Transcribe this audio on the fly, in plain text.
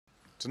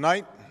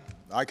Tonight,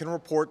 I can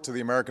report to the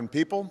American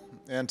people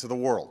and to the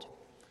world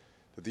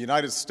that the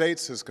United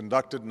States has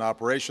conducted an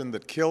operation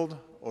that killed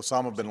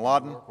Osama bin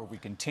Laden. Where we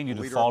continue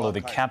to follow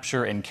the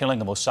capture and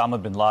killing of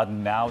Osama bin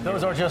Laden now.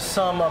 Those are just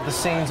some of the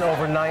scenes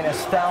overnight as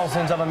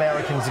thousands of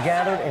Americans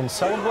gathered in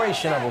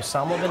celebration of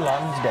Osama bin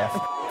Laden's death.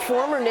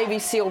 Former Navy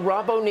SEAL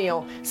Rob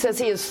O'Neill says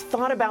he has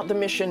thought about the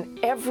mission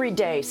every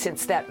day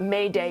since that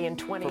May Day in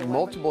 2011.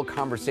 Multiple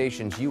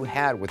conversations you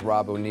had with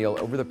Rob O'Neill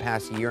over the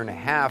past year and a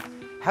half.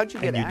 How'd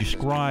you get access? And you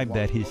described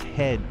that his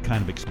head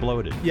kind of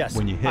exploded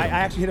when you hit him. I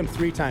actually hit him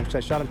 3 times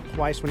because I shot him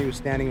twice when he was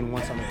standing and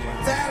once on the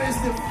ground. That is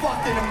the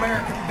fucking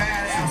American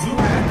badass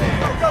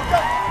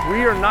right there.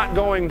 We are not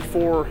going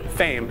for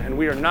fame and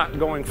we are not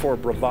going for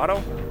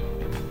bravado.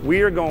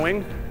 We are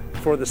going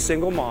for the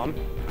single mom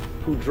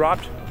who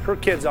dropped her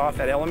kids off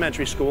at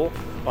elementary school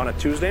on a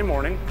Tuesday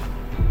morning,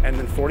 and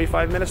then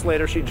 45 minutes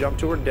later she jumped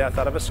to her death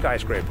out of a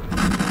skyscraper.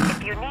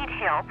 If you need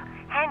help,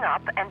 hang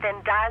up and then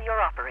dial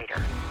your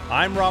operator.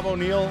 I'm Rob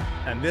O'Neill,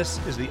 and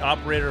this is the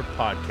Operator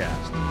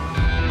Podcast.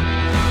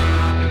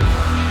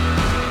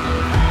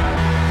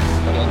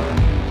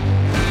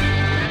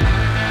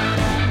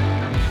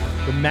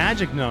 The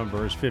magic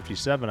number is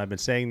 57. I've been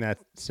saying that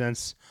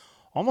since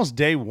almost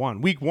day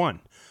one, week one.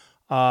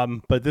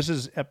 But this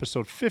is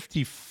episode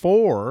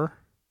 54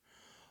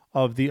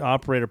 of the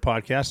Operator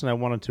Podcast, and I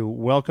wanted to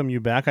welcome you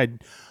back.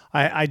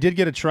 I did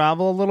get to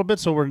travel a little bit,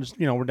 so we're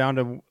down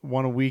to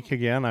one a week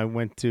again. I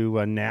went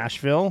to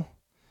Nashville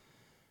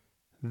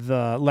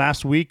the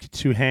last week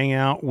to hang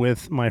out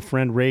with my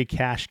friend Ray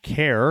Cash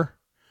Care,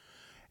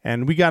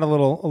 and we got a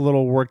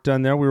little work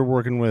done there. We were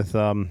working with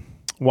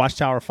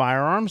Watchtower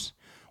Firearms,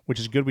 which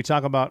is good. We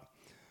talk about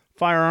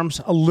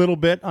firearms a little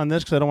bit on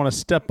this because I don't want to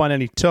step on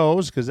any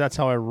toes because that's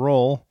how I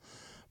roll.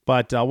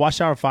 But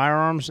Watchtower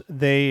Firearms,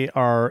 they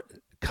are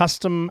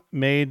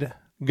custom-made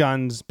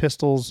guns,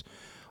 pistols,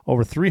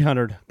 over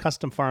 300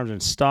 custom firearms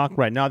in stock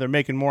right now. They're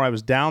making more. I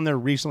was down there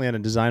recently and I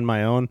designed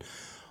my own.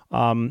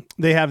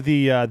 They have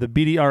the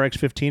BDRX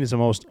 15 is the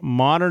most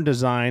modern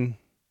design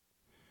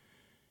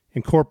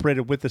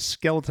incorporated with the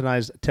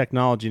skeletonized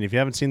technology. And if you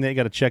haven't seen that, you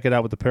got to check it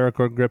out with the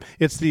paracord grip.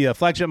 It's the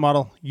flagship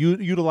model.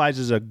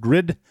 Utilizes a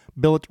grid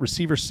billet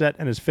receiver set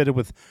and is fitted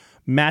with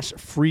matched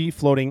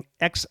free-floating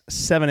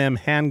X7M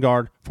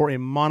handguard for a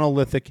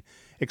monolithic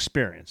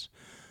experience.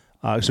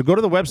 So go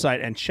to the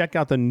website and check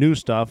out the new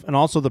stuff, and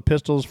also the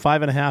pistols,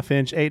 5.5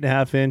 inch,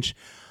 8.5 inch.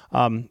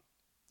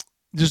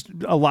 Just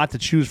a lot to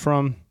choose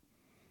from.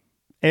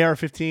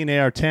 AR-15,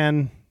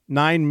 AR-10,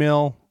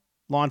 9mm,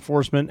 law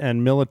enforcement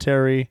and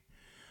military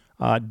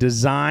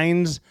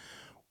designs.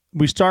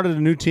 We started a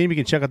new team. You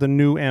can check out the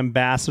new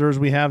ambassadors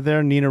we have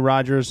there: Nina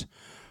Rogers,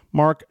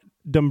 Mark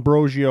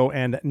D'Ambrosio,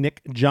 and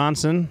Nick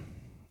Johnson.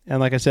 And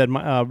like I said,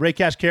 Ray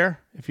Cash Care.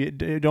 If you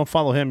don't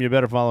follow him, you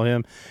better follow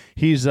him.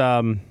 He's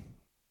there.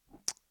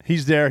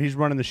 He's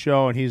running the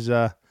show, and he's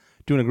doing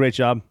a great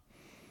job.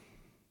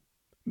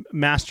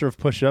 Master of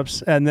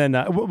push-ups. And then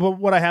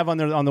what I have on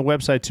there on the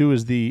website too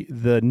is the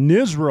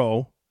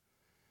NISRO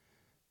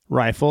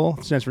rifle.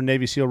 It stands for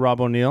Navy SEAL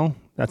Rob O'Neill.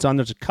 That's on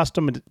there. It's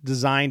custom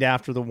designed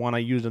after the one I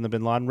used in the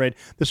Bin Laden raid.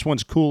 This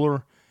one's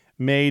cooler,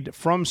 made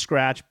from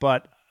scratch,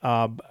 but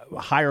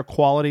higher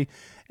quality.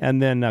 And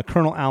then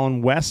Colonel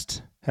Allen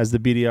West has the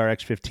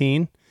BDRX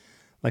 15.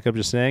 Like I'm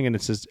just saying, and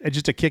it's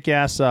just a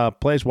kick-ass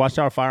place.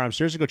 Watchtower Firearms.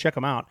 Seriously, go check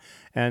them out.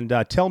 And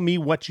tell me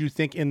what you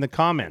think in the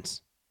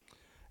comments.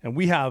 And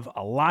we have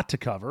a lot to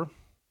cover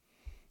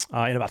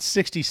in about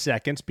 60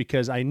 seconds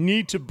because I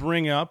need to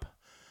bring up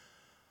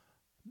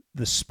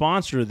the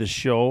sponsor of the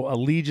show,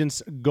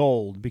 Allegiance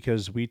Gold,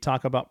 because we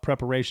talk about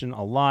preparation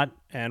a lot,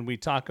 and we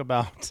talk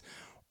about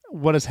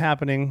what is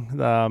happening.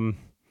 A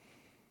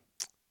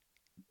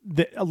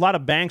lot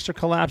of banks are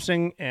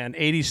collapsing, and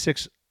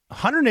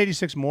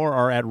 186 more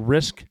are at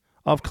risk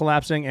of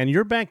collapsing, and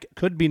your bank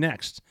could be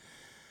next.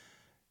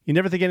 You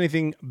never think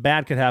anything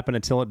bad could happen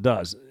until it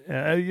does.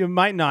 You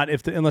might not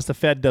unless the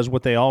Fed does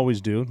what they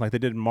always do, like they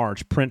did in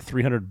March, print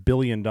 $300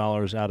 billion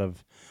out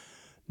of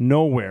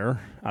nowhere,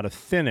 out of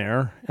thin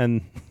air,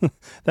 and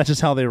that's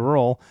just how they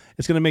roll.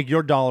 It's going to make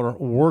your dollar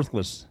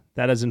worthless.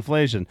 That is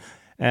inflation.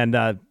 And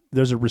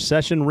there's a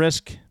recession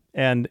risk,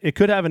 and it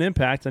could have an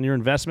impact on your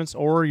investments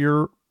or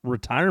your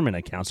retirement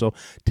account. So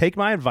take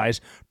my advice,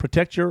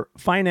 protect your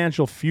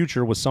financial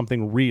future with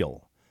something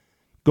real.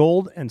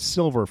 Gold and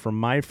silver from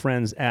my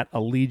friends at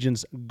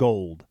Allegiance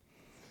Gold.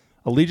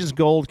 Allegiance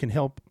Gold can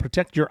help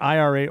protect your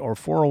IRA or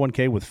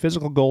 401k with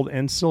physical gold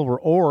and silver,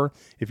 or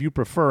if you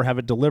prefer, have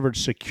it delivered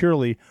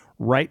securely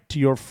right to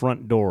your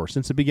front door.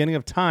 Since the beginning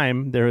of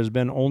time, there has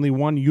been only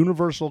one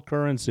universal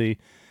currency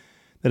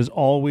that is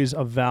always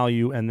of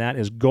value, and that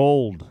is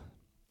gold.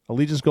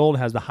 Allegiance Gold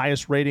has the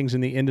highest ratings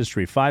in the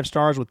industry. 5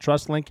 stars with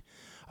TrustLink,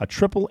 a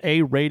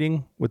AAA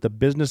rating with the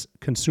Business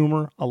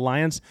Consumer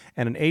Alliance,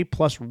 and an A+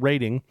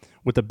 rating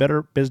with the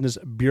Better Business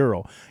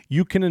Bureau.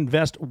 You can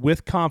invest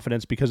with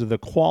confidence because of the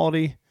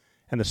quality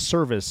and the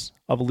service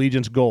of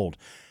Allegiance Gold.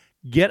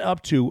 Get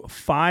up to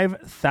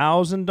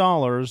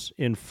 $5,000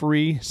 in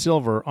free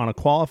silver on a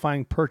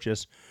qualifying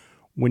purchase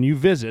when you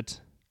visit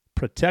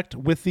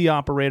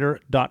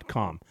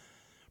protectwiththeoperator.com.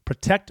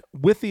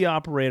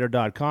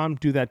 Protectwiththeoperator.com.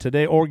 Do that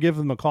today or give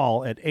them a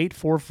call at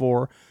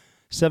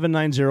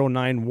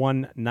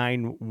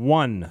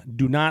 844-790-9191.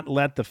 Do not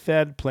let the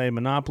Fed play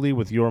Monopoly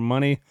with your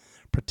money.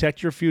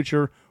 Protect your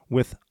future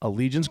with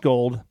Allegiance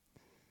Gold.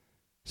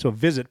 So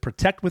visit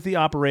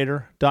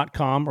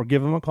protectwiththeoperator.com or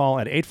give them a call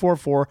at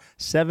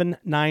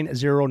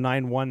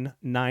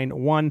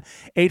 844-790-9191,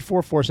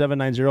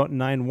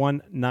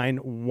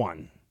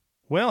 844-790-9191.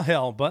 Well,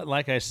 hell, but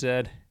like I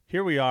said,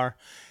 here we are,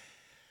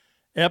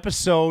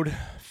 episode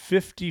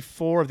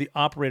 54 of the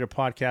Operator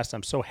Podcast.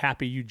 I'm so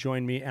happy you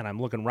joined me, and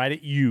I'm looking right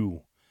at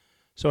you.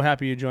 So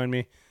happy you joined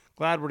me.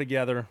 Glad we're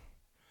together.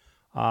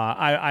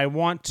 I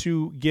want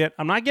to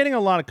I'm not getting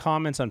a lot of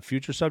comments on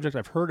future subjects.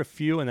 I've heard a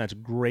few, and that's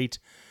great.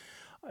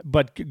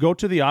 But go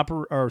to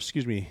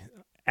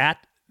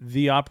at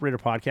the Operator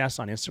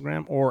Podcast on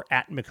Instagram or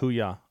at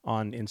McHuya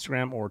on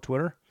Instagram or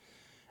Twitter.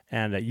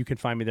 And you can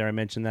find me there. I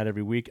mention that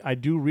every week. I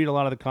do read a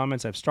lot of the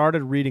comments. I've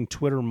started reading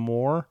Twitter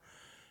more,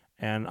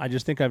 and I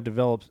just think I've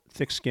developed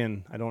thick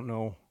skin. I don't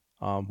know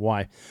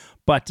why.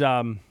 But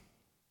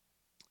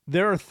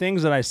there are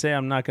things that I say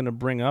I'm not going to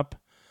bring up.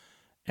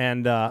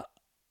 And,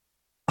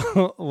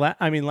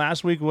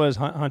 last week was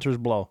Hunter's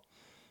blow.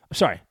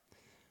 Sorry.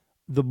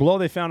 The blow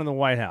they found in the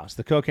White House,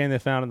 the cocaine they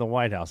found in the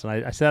White House.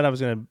 And I said I was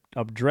going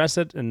to address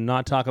it and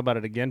not talk about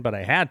it again, but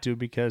I had to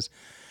because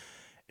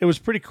it was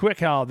pretty quick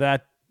how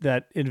that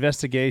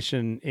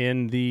investigation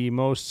in the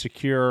most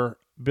secure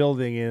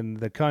building in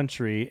the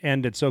country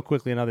ended so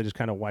quickly, and now they just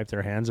kind of wiped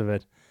their hands of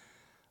it.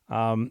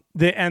 I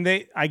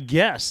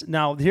guess,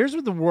 now here's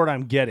what the word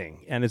I'm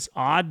getting, and it's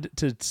odd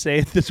to say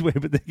it this way,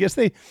 but I guess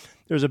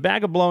there's a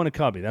bag of blow in a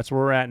cubby. That's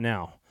where we're at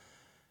now.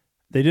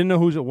 They didn't know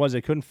whose it was. They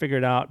couldn't figure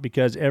it out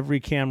because every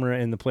camera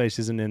in the place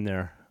isn't in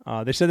there.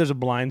 They said there's a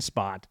blind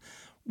spot,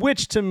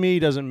 which to me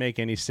doesn't make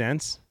any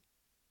sense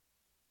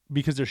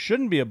because there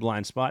shouldn't be a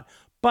blind spot.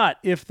 But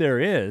if there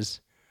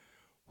is,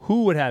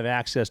 who would have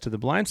access to the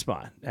blind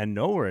spot and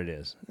know where it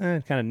is?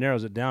 It kind of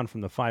narrows it down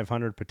from the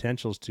 500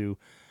 potentials to,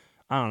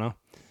 I don't know.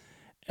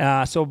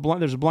 So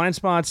there's blind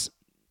spots,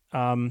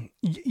 and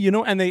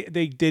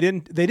they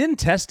didn't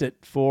test it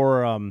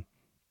for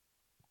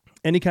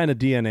any kind of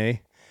DNA.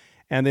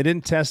 And they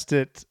didn't test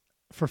it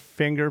for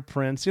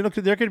fingerprints.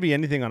 There could be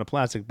anything on a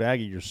plastic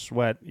bag of your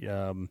sweat.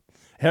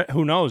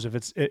 Who knows if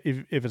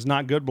it's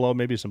not good blow?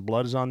 Maybe some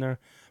blood is on there.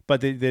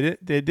 But they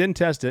didn't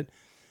test it,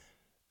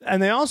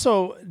 and they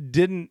also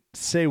didn't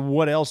say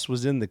what else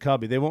was in the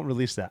cubby. They won't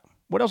release that.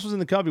 What else was in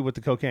the cubby with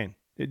the cocaine?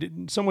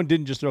 Someone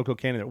didn't just throw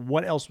cocaine in there.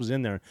 What else was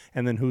in there?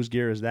 And then whose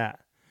gear is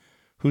that?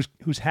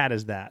 Whose hat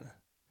is that?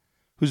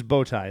 Whose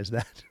bow tie is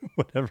that?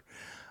 Whatever.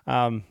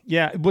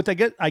 But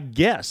I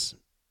guess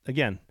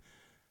again.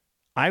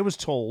 I was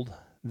told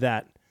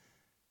that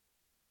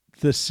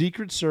the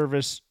Secret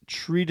Service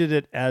treated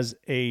it as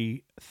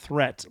a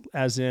threat,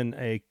 as in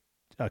a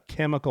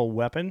chemical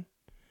weapon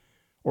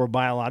or a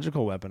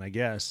biological weapon, I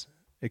guess.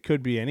 It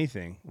could be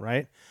anything,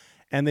 right?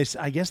 And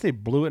I guess they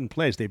blew it in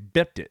place. They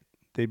bipped it.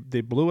 They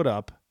blew it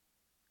up.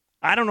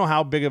 I don't know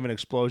how big of an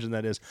explosion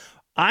that is.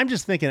 I'm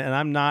just thinking, and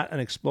I'm not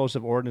an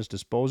explosive ordnance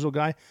disposal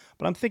guy,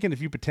 but I'm thinking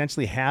if you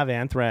potentially have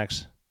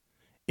anthrax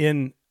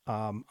in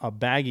a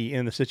baggie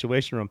in the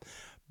Situation Room,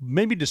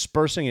 maybe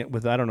dispersing it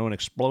with, an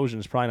explosion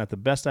is probably not the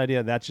best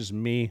idea. That's just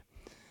me.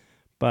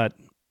 But,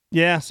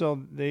 yeah,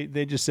 so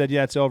they just said,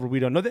 it's over. We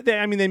don't know.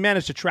 They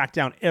managed to track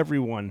down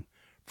everyone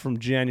from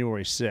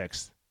January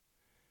 6th.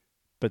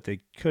 But they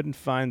couldn't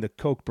find the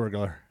coke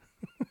burglar.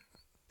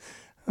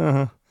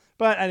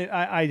 But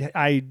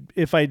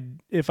if I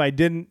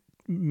didn't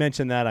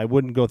mention that, I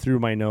wouldn't go through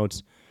my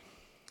notes.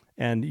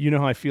 And you know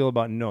how I feel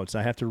about notes.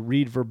 I have to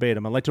read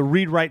verbatim. I like to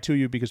read right to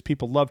you because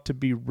people love to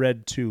be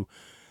read to.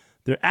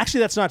 Actually,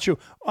 that's not true.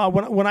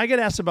 When I get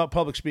asked about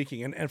public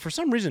speaking, and for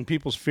some reason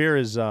people's fear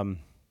is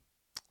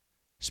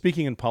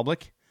speaking in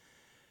public,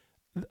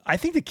 I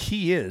think the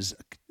key is,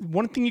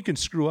 one thing you can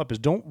screw up is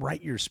don't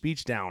write your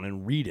speech down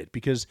and read it,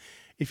 because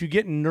if you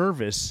get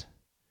nervous,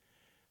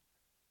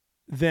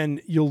 then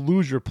you'll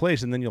lose your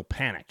place and then you'll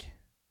panic.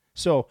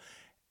 So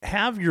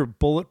have your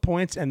bullet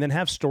points and then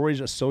have stories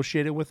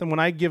associated with them.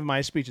 When I give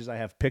my speeches, I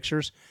have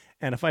pictures,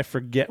 and if I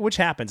forget, which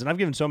happens, and I've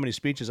given so many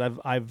speeches, I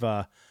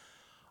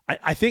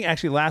think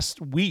actually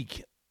last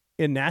week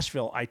in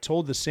Nashville, I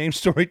told the same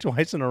story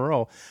twice in a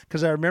row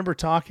because I remember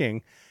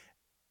talking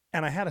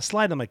and I had a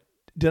slide. And I'm like,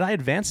 did I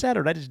advance that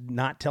or did I just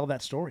not tell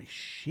that story?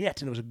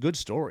 Shit. And it was a good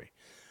story.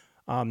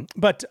 Don't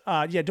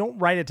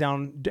write it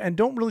down and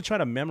don't really try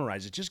to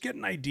memorize it. Just get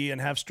an idea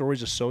and have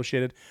stories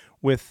associated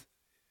with,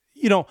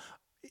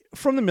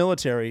 from the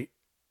military.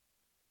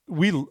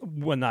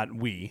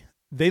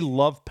 They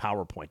love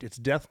PowerPoint. It's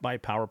death by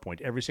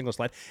PowerPoint, every single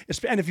slide.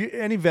 And if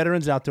any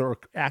veterans out there are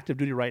active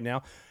duty right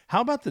now,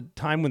 how about the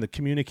time when the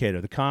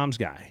communicator, the comms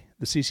guy,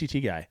 the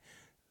CCT guy,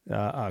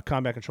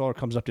 combat controller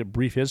comes up to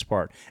brief his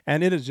part,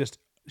 and it is just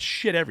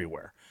shit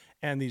everywhere.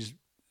 And these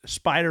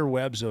spider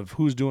webs of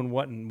who's doing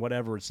what and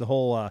whatever. It's the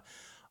whole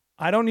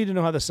I don't need to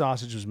know how the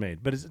sausage was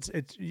made, but it's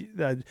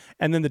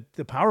and then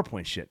the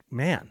PowerPoint shit,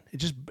 man,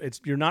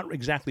 it's you're not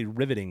exactly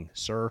riveting,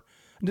 sir.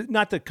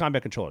 Not the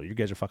combat controller. You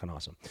guys are fucking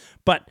awesome,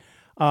 but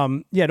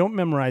don't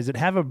memorize it.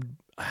 Have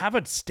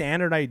a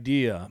standard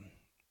idea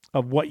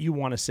of what you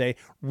want to say.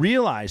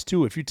 Realize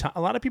too, if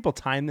a lot of people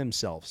time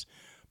themselves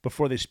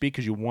before they speak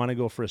because you want to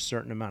go for a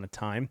certain amount of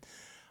time.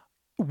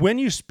 When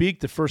you speak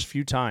the first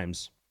few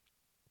times,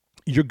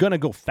 you're gonna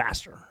go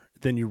faster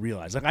than you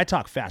realize. Like I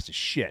talk fast as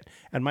shit.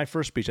 And my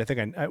first speech, I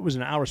think it was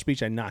an hour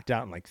speech I knocked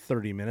out in like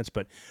 30 minutes,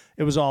 but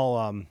it was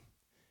all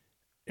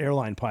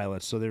airline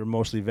pilots, so they were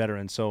mostly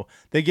veterans. So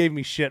they gave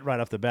me shit right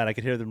off the bat. I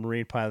could hear the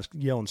Marine pilots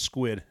yelling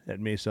squid at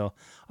me, so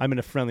I'm in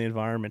a friendly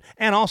environment.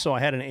 And also I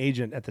had an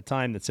agent at the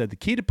time that said the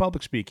key to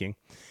public speaking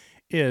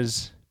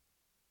is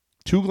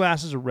 2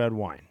 glasses of red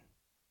wine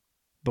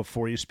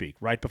before you speak,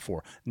 right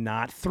before.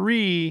 Not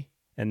 3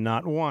 and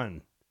not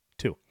 1,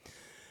 2.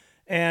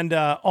 And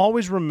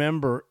always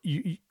remember,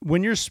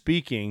 when you're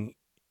speaking,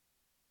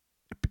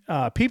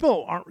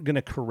 people aren't going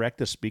to correct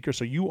the speaker,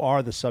 so you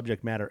are the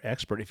subject matter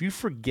expert. If you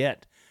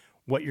forget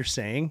what you're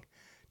saying,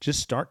 just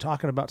start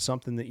talking about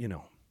something that you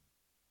know,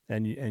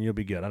 and you'll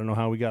be good. I don't know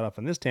how we got off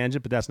on this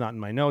tangent, but that's not in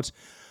my notes.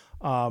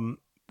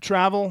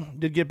 Travel,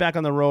 did get back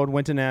on the road,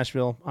 went to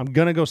Nashville. I'm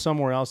going to go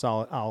somewhere else.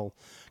 I'll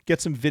get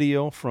some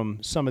video from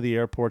some of the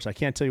airports. I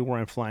can't tell you where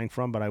I'm flying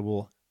from, but I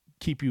will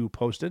keep you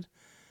posted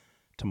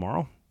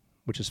tomorrow,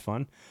 which is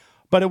fun.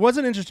 But it was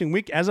an interesting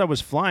week as I was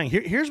flying.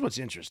 Here's what's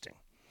interesting.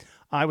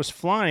 I was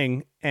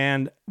flying,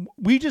 and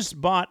we just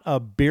bought a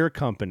beer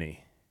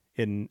company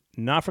in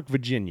Norfolk,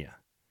 Virginia.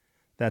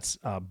 That's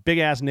a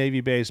big-ass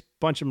Navy base,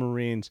 bunch of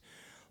Marines.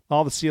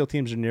 All the SEAL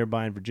teams are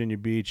nearby in Virginia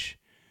Beach.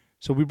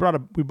 So we bought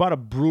a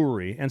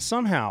brewery, and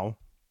somehow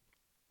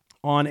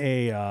on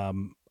a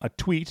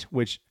tweet,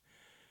 which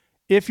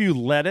if you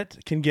let it,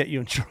 can get you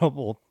in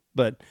trouble,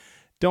 but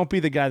don't be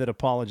the guy that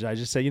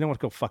apologizes. Just say, you know what,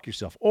 go fuck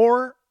yourself.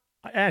 Or,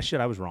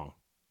 shit, I was wrong.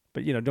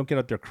 But, don't get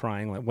up there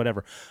crying, like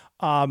whatever.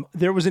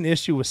 There was an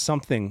issue with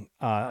something.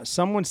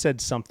 Someone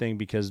said something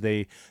because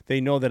they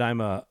know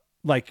that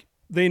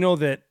they know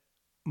that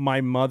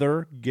my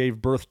mother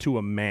gave birth to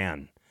a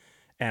man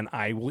and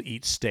I will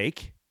eat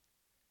steak.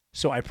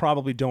 So I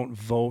probably don't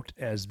vote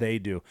as they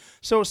do.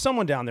 So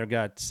someone down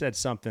there said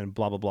something,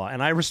 blah, blah, blah.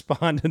 And I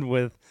responded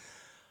with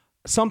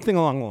something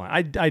along the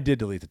line. I did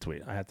delete the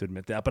tweet. I have to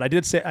admit that. But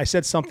I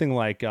said something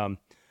like,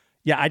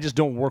 I just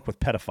don't work with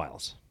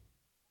pedophiles.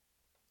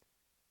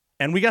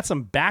 And we got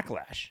some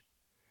backlash.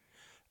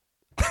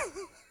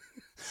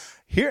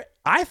 Here,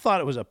 I thought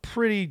it was a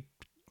pretty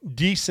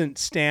decent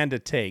stand to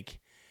take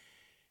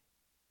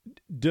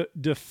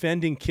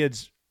defending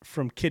kids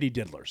from kitty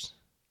diddlers.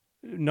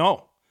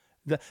 No.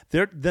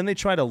 Then they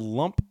try to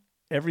lump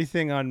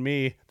everything on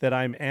me that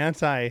I'm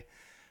anti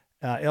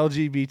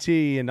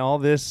LGBT and all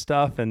this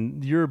stuff,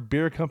 and your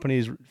beer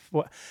companies.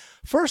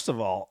 First of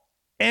all,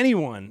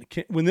 anyone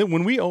can,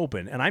 when we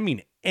open, and I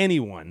mean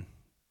anyone,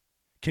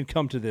 can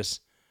come to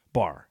this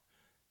bar.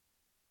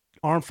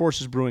 Armed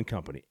Forces Brewing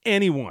Company.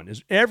 Everyone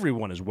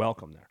is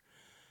welcome there.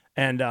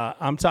 And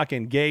I'm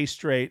talking gay,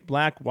 straight,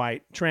 black,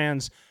 white,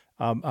 trans,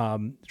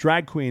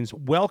 drag queens,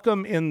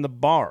 welcome in the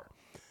bar,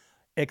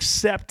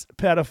 except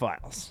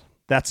pedophiles.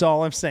 That's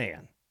all I'm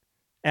saying.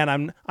 And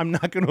I'm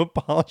not going to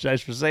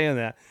apologize for saying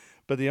that.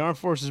 But the Armed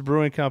Forces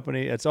Brewing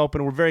Company, it's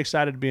open. We're very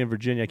excited to be in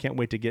Virginia. I can't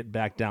wait to get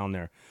back down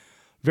there.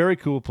 Very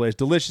cool place.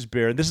 Delicious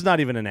beer. This is not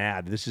even an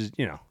ad. This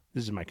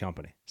is my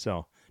company.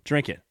 So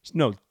drink it.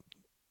 No,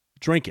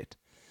 drink it.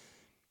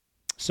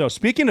 So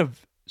speaking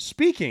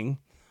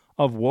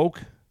of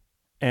woke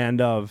and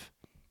of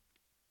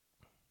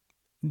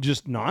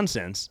just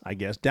nonsense, I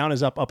guess, down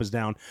is up is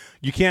down.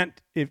 You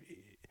can't,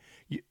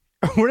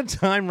 we're at a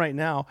time right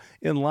now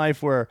in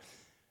life where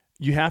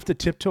you have to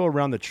tiptoe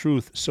around the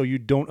truth so you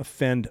don't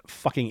offend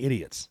fucking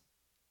idiots.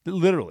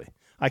 Literally.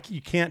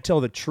 You can't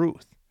tell the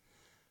truth.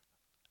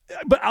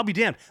 But I'll be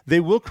damned. They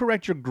will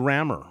correct your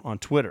grammar on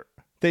Twitter.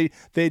 They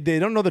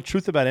don't know the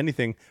truth about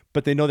anything,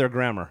 but they know their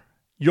grammar.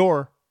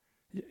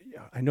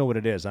 I know what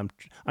it is. I'm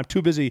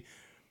too busy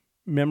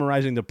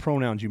memorizing the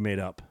pronouns you made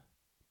up.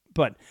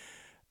 But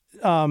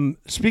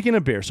speaking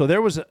of beer, so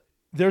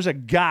there's a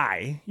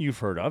guy you've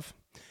heard of,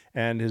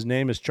 and his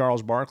name is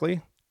Charles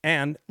Barkley.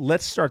 And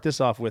let's start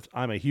this off with,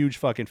 I'm a huge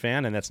fucking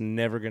fan, and that's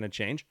never going to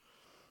change.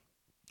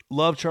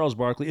 Love Charles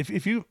Barkley.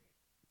 If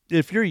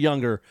you're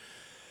younger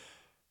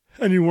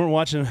and you weren't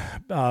watching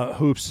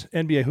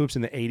NBA hoops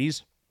in the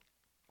 80s,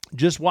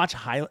 just watch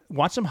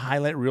some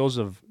highlight reels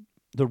of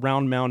the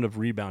round mound of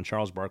rebound,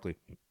 Charles Barkley.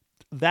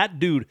 That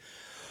dude,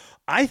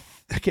 I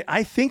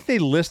think they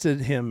listed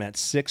him at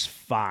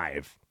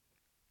 6'5".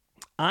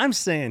 I'm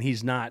saying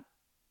he's not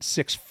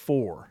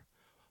 6'4".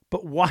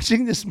 But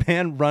watching this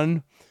man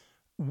run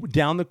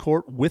down the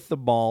court with the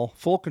ball,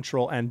 full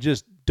control, and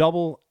just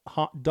double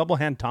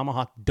hand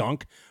tomahawk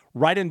dunk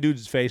right in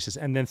dudes' faces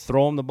and then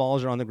throw them the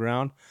balls are on the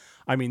ground.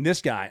 I mean,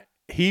 this guy,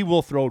 he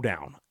will throw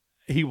down.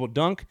 He will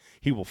dunk.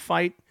 He will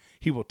fight.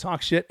 He will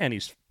talk shit, and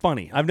he's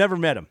funny. I've never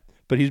met him,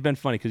 but he's been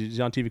funny because he's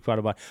on TV quite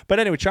a bit. But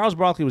anyway, Charles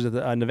Barkley was at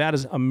the,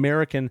 Nevada's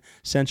American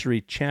Century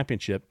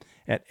Championship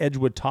at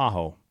Edgewood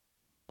Tahoe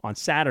on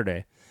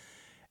Saturday,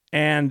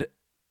 and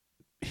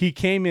he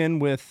came in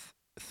with,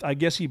 I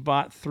guess he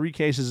bought 3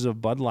 cases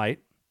of Bud Light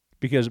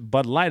because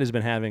Bud Light has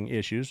been having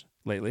issues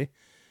lately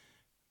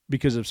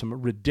because of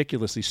some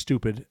ridiculously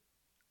stupid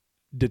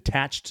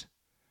detached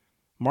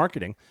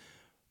marketing.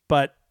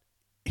 But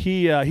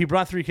he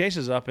brought 3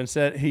 cases up and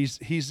said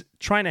he's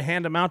trying to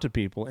hand them out to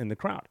people in the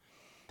crowd.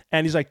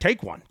 And he's like,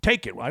 take one,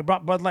 take it. I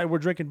brought Bud Light. We're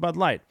drinking Bud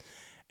Light.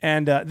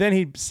 And then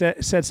he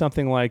said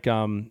something like,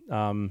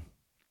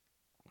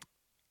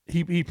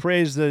 he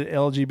praised the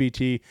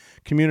LGBT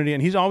community,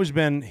 and he's always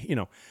been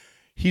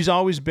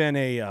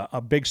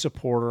a big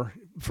supporter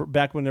for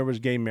back when there was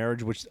gay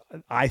marriage, which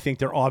I think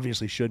there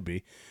obviously should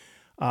be.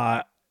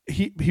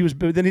 He was,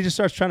 but then he just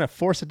starts trying to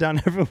force it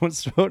down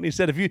everyone's throat, and he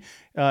said, if you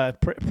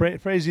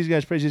praise these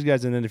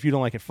guys, and then if you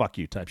don't like it, fuck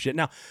you type shit.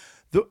 Now,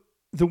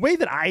 the way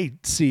that I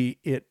see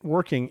it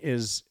working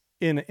is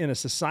in a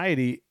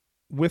society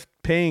with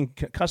paying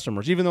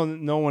customers, even though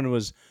no one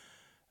was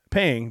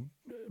paying,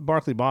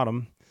 Barkley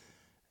bottom.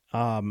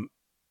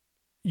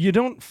 You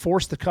don't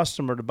force the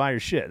customer to buy your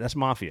shit. That's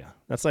mafia.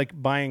 That's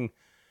like buying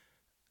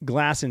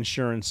glass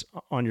insurance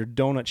on your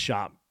donut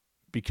shop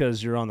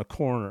because you're on the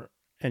corner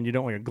and you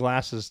don't want your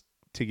glasses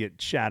to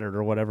get shattered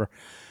or whatever.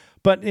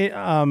 But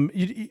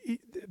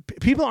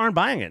people aren't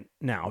buying it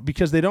now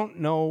because they didn't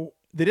know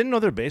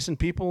their base, and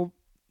people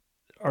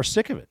are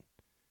sick of it.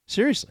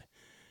 Seriously.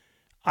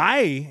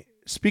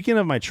 Speaking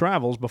of my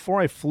travels,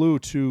 before I flew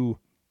to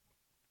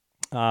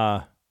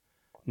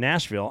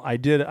Nashville,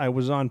 I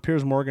was on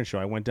Piers Morgan show.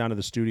 I went down to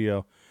the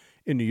studio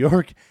in New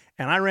York,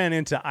 and I ran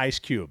into Ice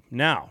Cube.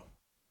 Now,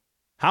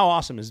 how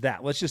awesome is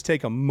that? Let's just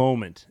take a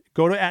moment.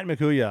 Go to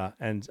 @Makuya,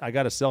 and I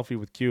got a selfie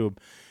with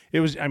Cube. It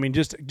was,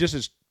 just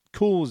as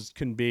cool as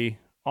can be.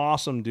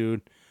 Awesome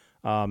dude.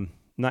 He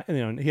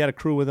had a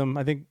crew with him.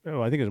 I think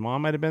his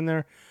mom might have been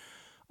there.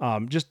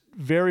 Just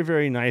very,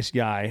 very nice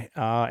guy.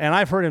 And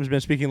I've heard him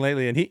been speaking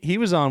lately, and he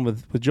was on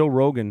with Joe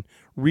Rogan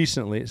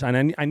recently.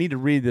 And I need to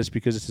read this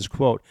because it's his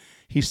quote.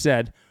 He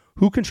said,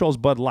 "Who controls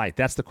Bud Light?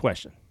 That's the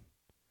question.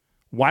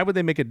 Why would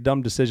they make a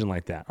dumb decision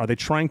like that? Are they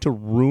trying to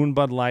ruin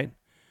Bud Light?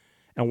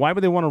 And why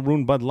would they want to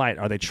ruin Bud Light?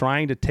 Are they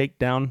trying to take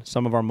down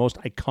some of our most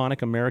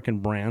iconic American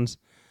brands?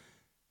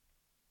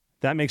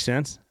 That makes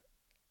sense.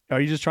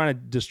 Are you just trying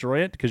to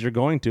destroy it? Because you're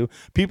going to."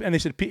 And they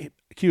said,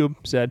 Cube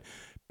said,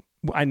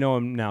 I know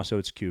him now, so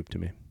it's Cube to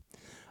me.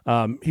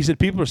 He said,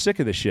 people are sick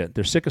of this shit.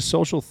 They're sick of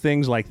social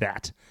things like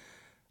that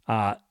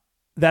that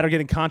are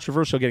getting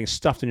controversial, getting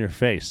stuffed in your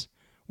face,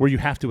 where you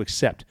have to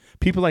accept.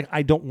 People like,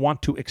 I don't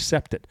want to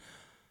accept it.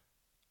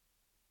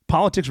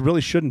 Politics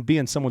really shouldn't be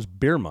in someone's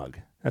beer mug.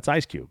 That's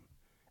Ice Cube.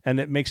 And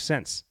it makes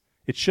sense.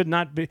 It should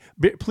not be.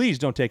 Please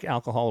don't take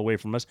alcohol away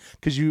from us,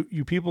 because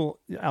you people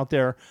out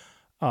there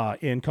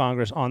in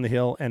Congress, on the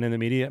Hill, and in the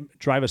media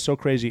drive us so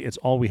crazy. It's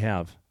all we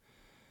have.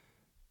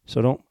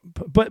 So don't.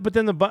 But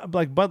then the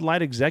Bud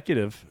Light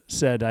executive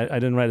said, I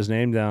didn't write his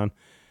name down.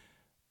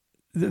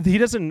 He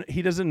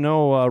doesn't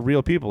know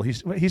real people.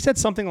 He said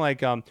something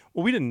like, well,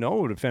 we didn't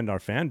know to defend our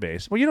fan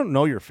base. Well, you don't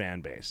know your fan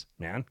base,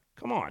 man.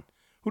 Come on.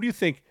 Who do you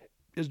think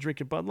is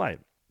drinking Bud Light?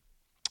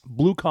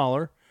 Blue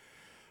collar,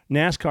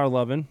 NASCAR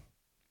loving,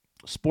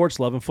 sports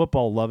loving,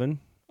 football loving,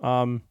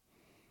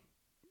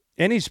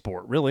 any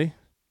sport really,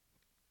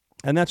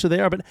 and that's who they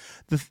are. But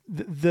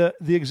the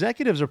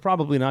executives are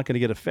probably not going to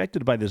get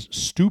affected by this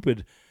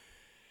stupid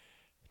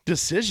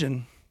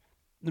decision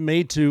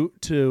made to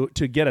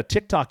get a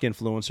TikTok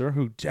influencer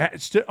who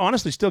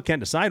honestly still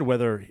can't decide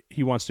whether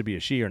he wants to be a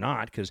she or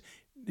not, because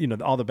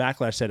all the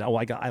backlash said, oh,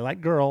 I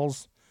like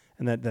girls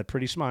and that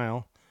pretty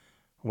smile,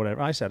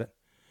 whatever. I said it,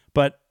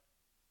 but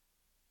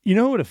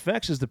who it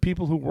affects is the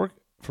people who work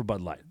for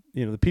Bud Light.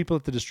 The people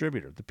at the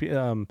distributor, the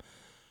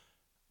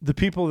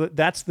people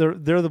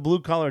they're the blue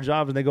collar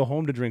jobs, and they go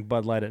home to drink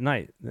Bud Light at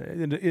night.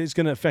 It's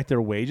going to affect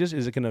their wages.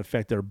 Is it going to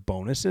affect their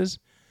bonuses?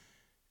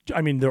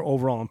 I mean, their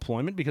overall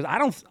employment, because I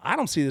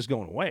don't see this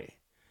going away.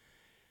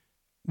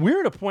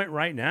 We're at a point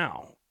right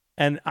now,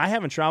 and I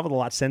haven't traveled a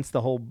lot since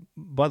the whole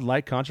Bud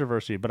Light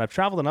controversy, but I've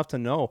traveled enough to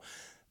know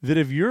that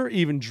if you're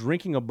even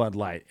drinking a Bud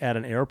Light at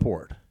an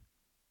airport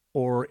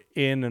or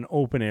in an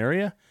open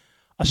area,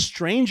 a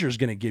stranger's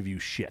going to give you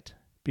shit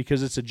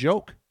because it's a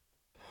joke.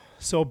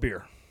 So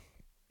beer.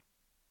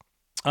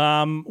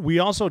 We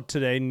also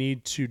today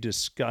need to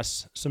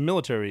discuss some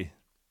military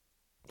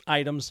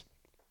items.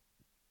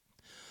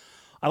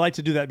 I like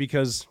to do that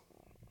because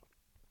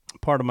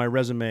part of my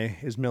resume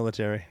is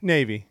military,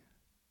 Navy,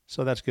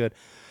 so that's good.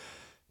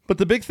 But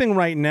the big thing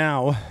right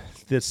now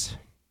that's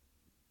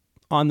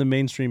on the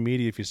mainstream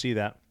media, if you see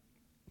that,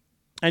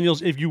 and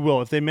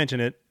if they mention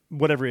it,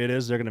 whatever it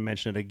is, they're going to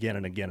mention it again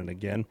and again and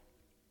again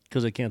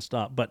because they can't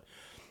stop. But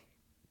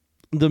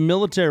the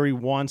military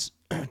wants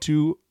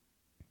to,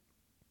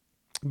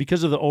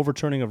 because of the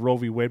overturning of Roe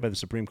v. Wade by the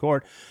Supreme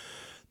Court,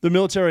 the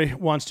military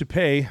wants to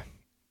pay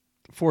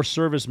for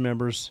service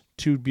members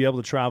to be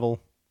able to travel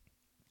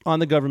on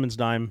the government's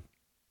dime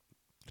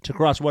to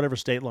cross whatever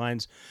state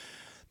lines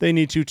they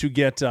need to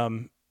get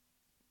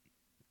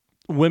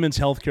women's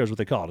health care is what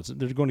they call it.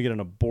 They're going to get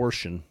an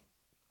abortion.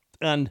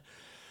 And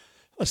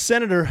a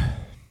senator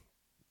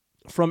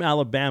from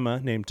Alabama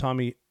named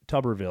Tommy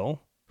Tuberville,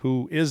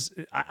 who is,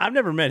 I've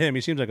never met him.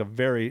 He seems like a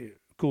very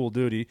cool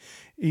dude.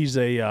 He was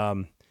a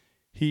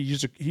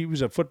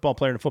football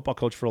player and a football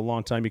coach for a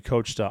long time. He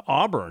coached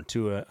Auburn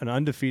to an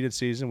undefeated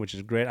season, which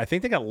is great. I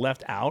think they got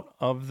left out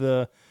of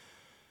the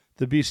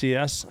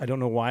BCS. I don't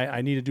know why.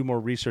 I need to do more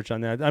research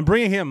on that. I'm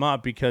bringing him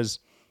up because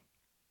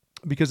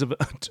of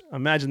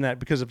imagine that,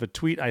 because of a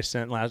tweet I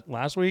sent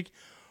last week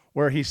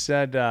where he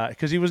said,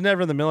 because he was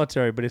never in the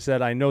military, but he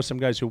said, I know some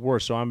guys who were,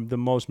 so I'm the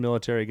most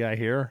military guy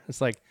here.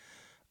 It's like,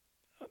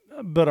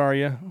 but are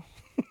you?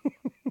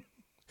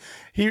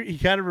 He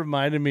kind of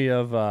reminded me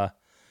of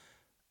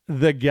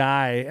the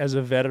guy as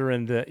a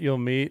veteran that you'll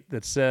meet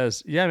that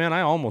says, yeah, man,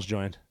 I almost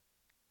joined.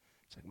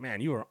 It's like,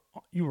 man, you were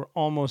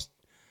almost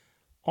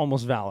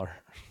valor.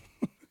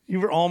 You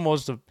were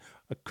almost a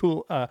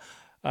cool, an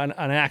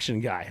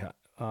action guy.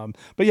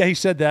 But yeah, he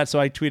said that, so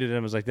I tweeted him. I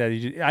was like,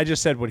 I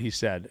just said what he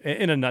said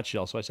in a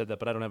nutshell. So I said that,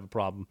 but I don't have a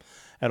problem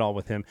at all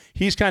with him.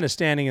 He's kind of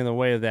standing in the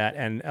way of that,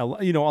 and a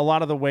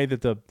lot of the way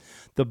that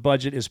the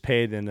budget is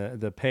paid and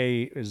the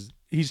pay is.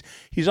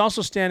 He's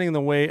also standing in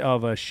the way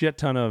of a shit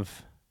ton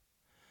of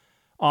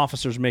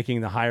officers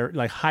making the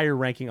higher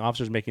ranking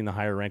officers making the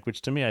higher rank,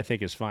 which to me I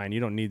think is fine. You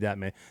don't need that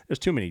many. There's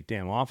too many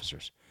damn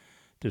officers.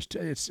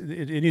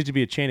 It needs to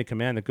be a chain of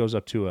command that goes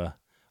up to a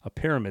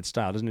pyramid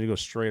style. It doesn't need to go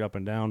straight up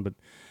and down, but.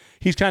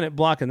 He's kind of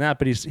blocking that,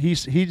 but he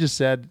just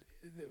said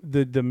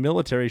the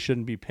military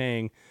shouldn't be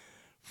paying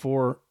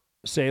for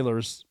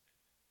sailors,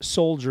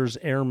 soldiers,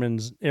 airmen,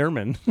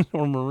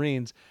 or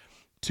Marines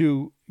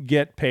to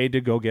get paid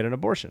to go get an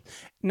abortion.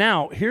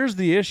 Now, here's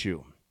the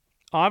issue.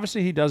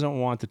 Obviously, he doesn't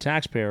want the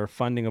taxpayer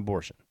funding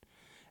abortion,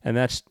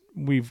 and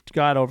we've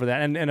got over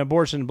that. And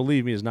abortion,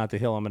 believe me, is not the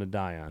hill I'm going to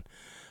die on.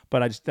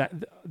 But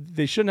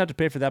they shouldn't have to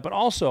pay for that. But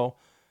also,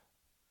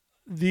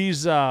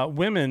 these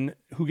women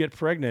who get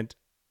pregnant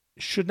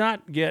should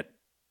not get,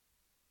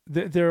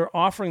 they're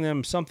offering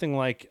them something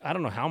like, I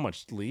don't know how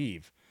much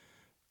leave.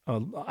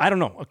 I don't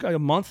know, a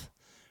month.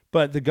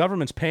 But the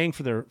government's paying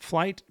for their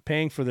flight,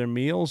 paying for their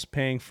meals,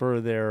 paying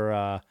for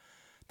their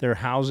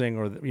housing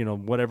or,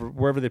 whatever,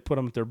 wherever they put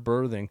them at their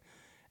birthing,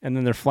 and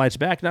then their flights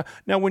back.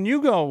 Now when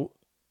you go,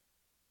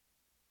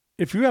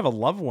 if you have a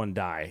loved one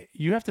die,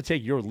 you have to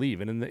take your leave.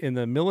 And in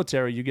the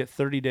military, you get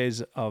 30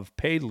 days of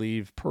paid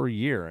leave per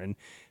year. And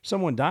if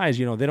someone dies,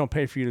 they don't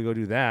pay for you to go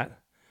do that.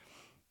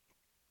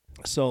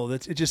 So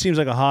it just seems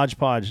like a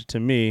hodgepodge to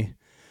me.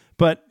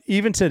 But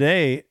even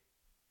today,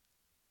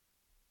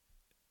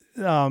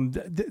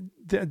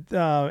 Admiral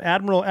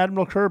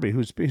Kirby,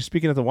 who's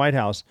speaking at the White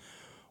House,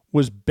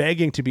 was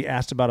begging to be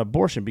asked about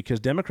abortion because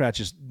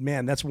Democrats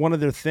that's one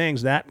of their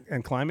things, that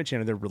and climate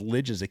change, they're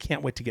religious. They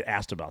can't wait to get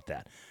asked about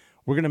that.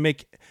 We're going to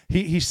make,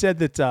 he said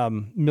that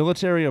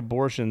military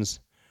abortions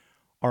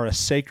are a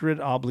sacred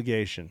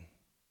obligation,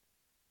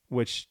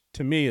 which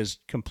to me is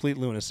complete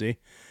lunacy.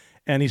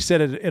 And he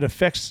said it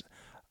affects,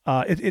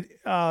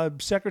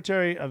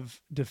 Secretary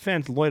of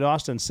Defense Lloyd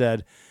Austin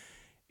said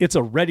it's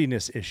a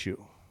readiness issue.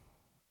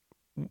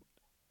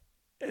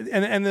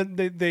 And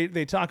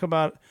they talk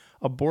about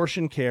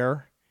abortion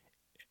care,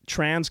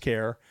 trans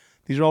care.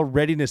 These are all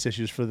readiness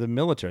issues for the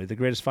military, the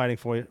greatest fighting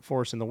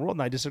force in the world,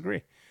 and I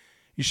disagree.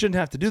 You shouldn't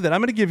have to do that. I'm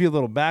going to give you a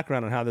little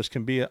background on how this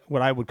can be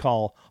what I would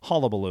call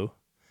hullabaloo.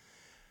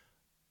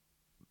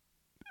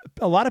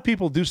 A lot of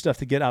people do stuff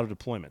to get out of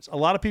deployments. A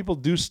lot of people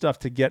do stuff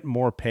to get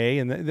more pay.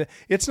 And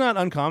it's not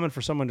uncommon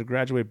for someone to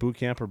graduate boot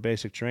camp or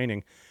basic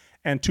training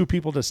and two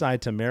people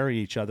decide to marry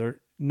each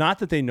other. Not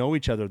that they know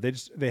each other.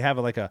 They have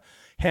a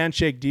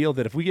handshake deal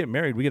that if we get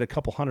married, we get a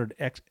couple hundred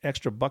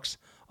extra bucks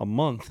a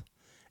month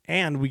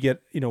and we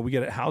get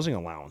a housing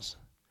allowance.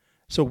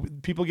 So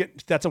people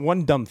that's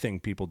one dumb thing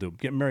people do.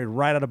 Get married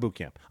right out of boot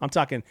camp. I'm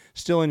talking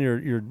still in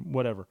your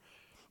whatever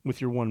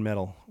with your one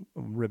medal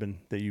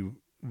ribbon that you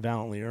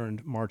valiantly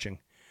earned marching.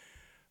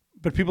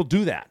 But people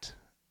do that.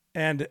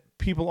 And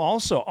people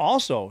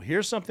also,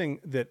 here's something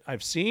that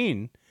I've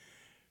seen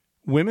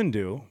women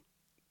do,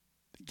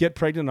 get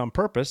pregnant on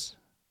purpose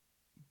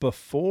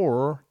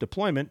before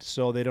deployment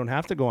so they don't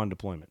have to go on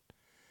deployment.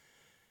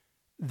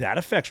 That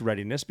affects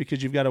readiness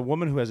because you've got a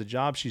woman who has a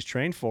job she's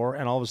trained for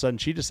and all of a sudden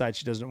she decides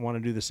she doesn't want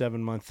to do the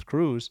 7-month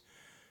cruise.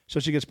 So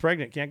she gets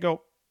pregnant, can't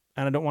go,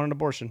 and I don't want an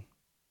abortion.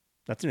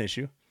 That's an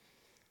issue.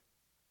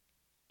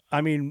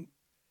 I mean,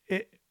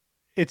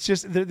 it's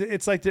just,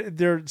 it's like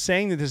they're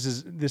saying that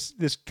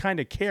this kind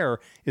of care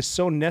is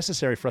so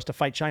necessary for us to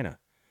fight China.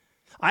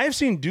 I have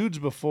seen dudes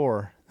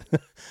before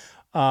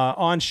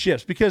on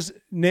ships because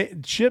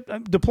ship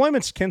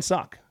deployments can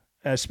suck,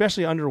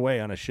 especially underway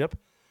on a ship.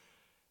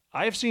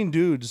 I have seen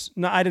dudes,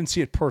 no, I didn't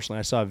see it personally.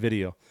 I saw a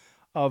video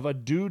of a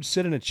dude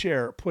sit in a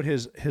chair, put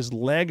his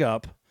leg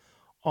up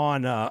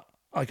on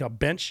like a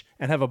bench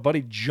and have a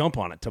buddy jump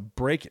on it to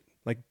break it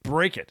like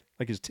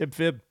his tib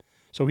fib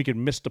so he could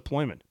miss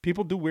deployment.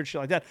 People do weird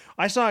shit like that.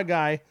 I saw a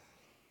guy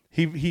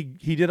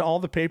He did all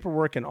the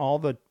paperwork and all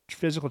the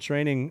physical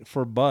training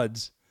for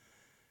buds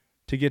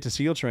to get to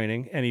SEAL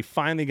training, and he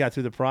finally got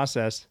through the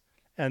process,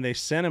 and they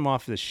sent him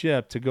off the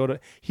ship to go to.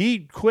 He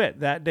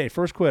quit that day,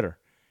 first quitter,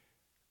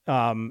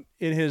 in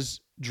his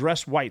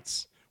dress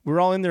whites. We were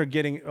all in there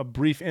getting a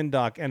brief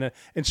indoc, and an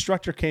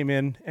instructor came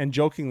in and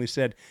jokingly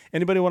said,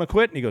 "Anybody want to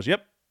quit?" And he goes,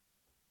 "Yep."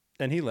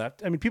 And he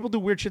left. I mean, people do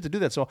weird shit to do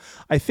that. So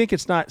I think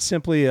it's not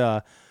simply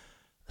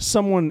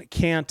someone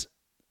can't,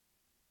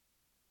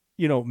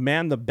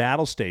 man the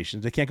battle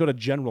stations. They can't go to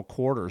general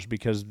quarters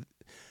because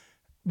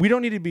we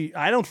don't need to be.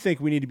 I don't think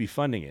we need to be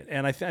funding it.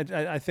 And I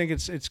think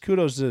it's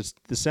kudos to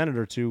the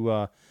senator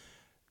to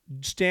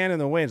stand in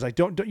the way. It's like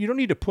you don't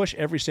need to push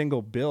every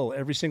single bill,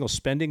 every single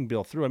spending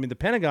bill through. I mean, the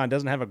Pentagon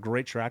doesn't have a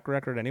great track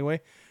record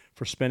anyway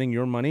for spending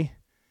your money.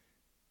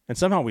 And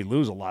somehow we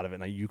lose a lot of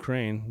it in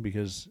Ukraine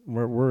because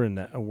we're in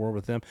a war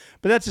with them.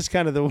 But that's just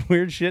kind of the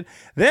weird shit.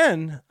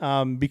 Then,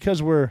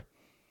 because we're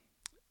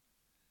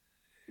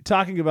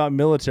talking about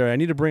military, I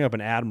need to bring up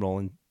an admiral,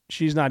 and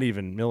she's not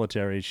even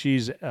military.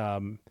 She's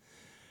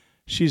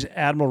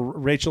Admiral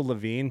Rachel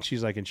Levine.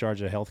 She's like in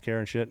charge of healthcare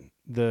and shit.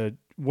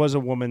 Was a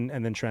woman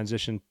and then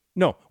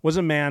was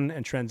a man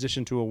and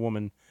transitioned to a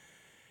woman.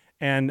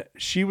 And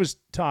she was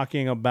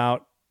talking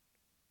about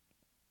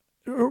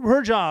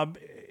her job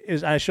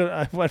is, I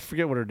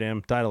forget what her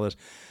damn title is,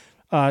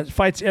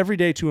 fights every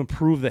day to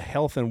improve the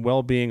health and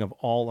well-being of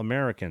all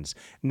Americans.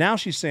 Now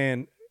she's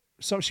saying,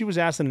 she was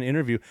asked in an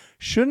interview,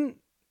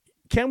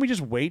 can't we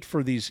just wait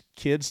for these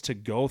kids to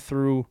go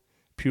through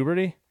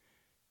puberty?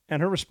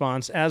 And her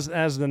response, as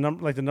the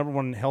number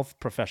one health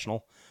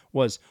professional,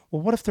 was,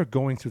 well, what if they're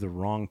going through the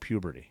wrong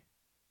puberty?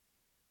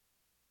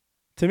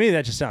 To me,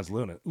 that just sounds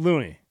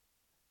loony.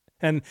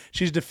 And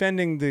she's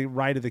defending the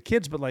right of the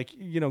kids, but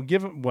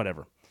give them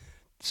whatever.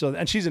 So,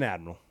 and she's an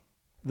admiral,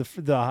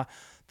 the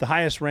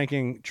highest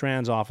ranking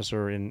trans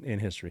officer in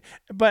history.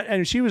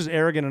 And she was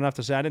arrogant enough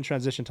to say, I didn't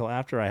transition until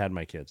after I had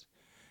my kids.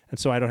 And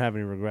so I don't have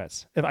any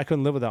regrets. If I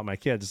couldn't live without my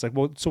kids, it's like,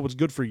 well, so what's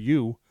good for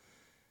you?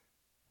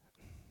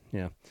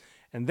 Yeah.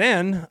 And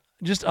then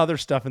just other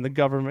stuff in the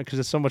government, because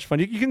it's so much fun.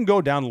 You can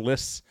go down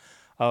lists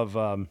of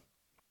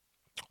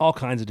all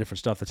kinds of different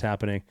stuff that's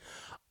happening.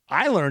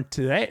 I learned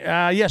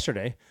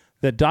yesterday,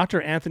 that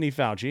Dr. Anthony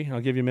Fauci, I'll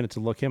give you a minute to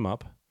look him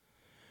up,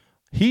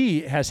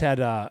 he has had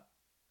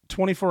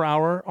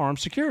 24-hour armed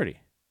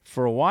security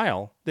for a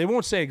while. They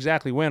won't say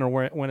exactly when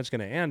or when it's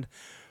going to end,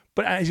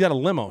 but he's got a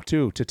limo,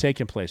 too, to take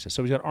him places.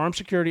 So he's got armed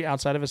security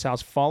outside of his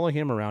house, following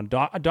him around.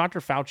 Dr.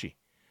 Fauci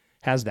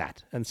has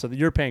that, and so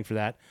you're paying for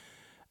that.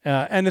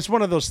 And it's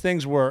one of those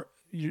things where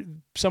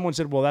someone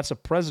said, well, that's a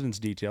president's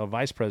detail,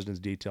 vice president's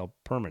detail,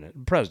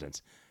 permanent,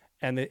 president's.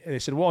 And they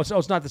said, well,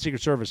 it's not the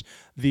Secret Service.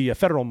 The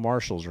federal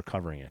marshals are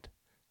covering it.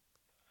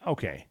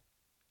 Okay.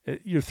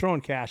 You're throwing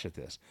cash at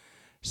this.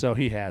 So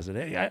he has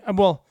it.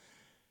 Well,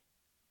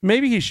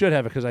 maybe he should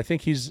have it because I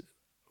think he's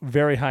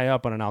very high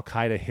up on an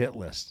Al-Qaeda hit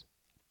list.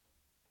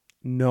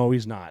 No,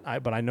 he's not.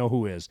 But I know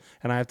who is.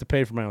 And I have to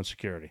pay for my own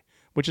security,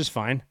 which is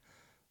fine.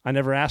 I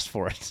never asked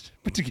for it.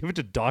 But to give it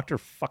to Dr.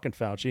 fucking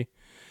Fauci.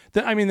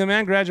 The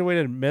man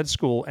graduated med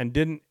school and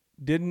didn't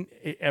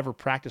ever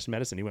practice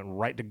medicine. He went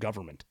right to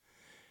government.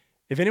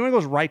 If anyone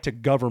goes right to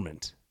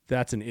government,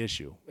 that's an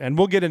issue. And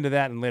we'll get into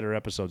that in later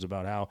episodes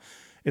about how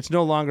it's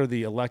no longer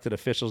the elected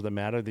officials that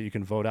matter that you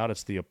can vote out.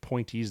 It's the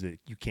appointees that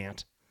you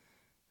can't.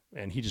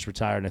 And he just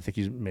retired, and I think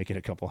he's making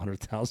a couple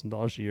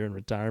 $100,000 a year in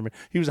retirement.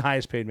 He was the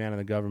highest paid man in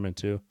the government,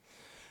 too.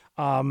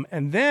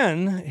 And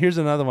then here's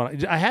another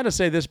one. I had to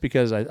say this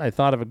because I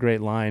thought of a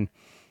great line.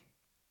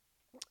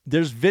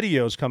 There's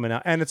videos coming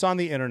out, and it's on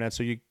the internet.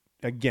 So you,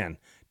 again,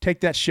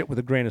 take that shit with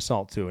a grain of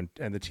salt, too.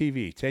 And the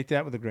TV, take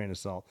that with a grain of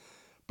salt.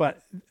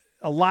 But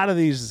a lot of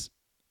these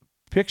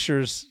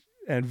pictures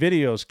and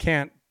videos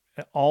can't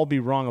all be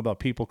wrong about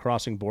people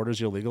crossing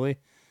borders illegally.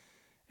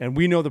 And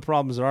we know the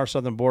problems at our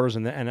southern borders,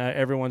 and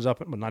everyone's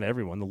up, well, not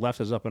everyone, the left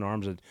is up in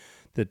arms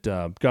that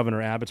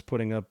Governor Abbott's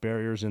putting up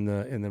barriers in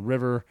the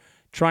river,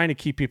 trying to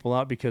keep people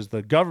out because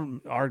the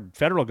government, our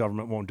federal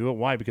government, won't do it.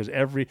 Why? Because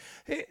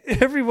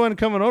everyone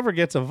coming over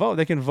gets a vote.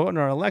 They can vote in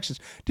our elections.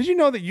 Did you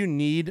know that you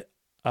need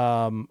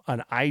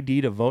an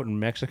ID to vote in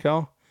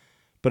Mexico?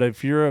 But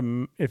if you're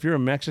a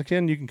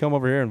Mexican, you can come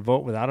over here and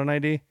vote without an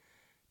ID.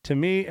 To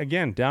me,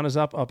 again, down is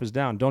up, up is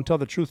down. Don't tell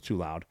the truth too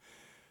loud.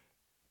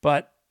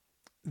 But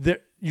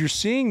you're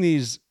seeing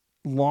these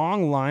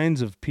long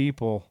lines of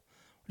people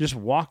just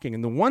walking.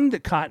 And the one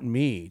that caught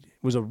me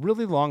was a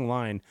really long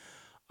line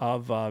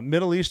of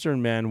Middle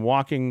Eastern men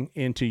walking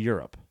into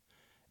Europe.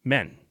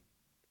 Men.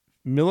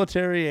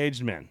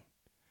 Military-aged men.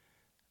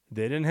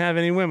 They didn't have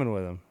any women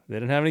with them. They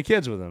didn't have any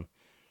kids with them.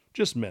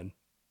 Just men.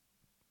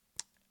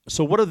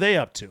 So what are they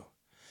up to?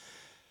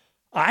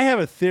 I have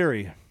a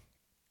theory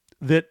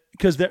that,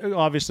 because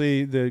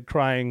obviously the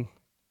crying,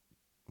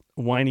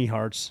 whiny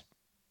hearts,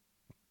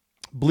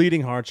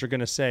 bleeding hearts are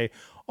going to say,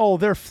 oh,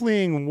 they're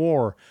fleeing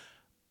war.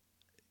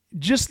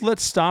 Just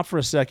let's stop for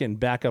a second and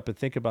back up and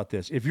think about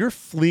this. If you're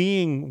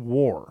fleeing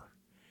war,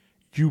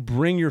 you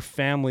bring your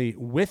family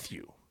with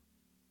you.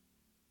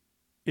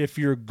 if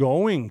you're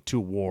going to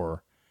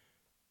war,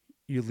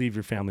 you leave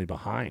your family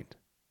behind.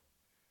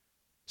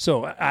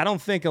 So I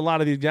don't think a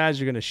lot of these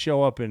guys are going to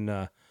show up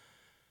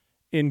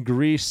in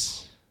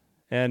Greece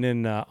and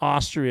in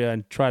Austria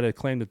and try to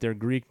claim that they're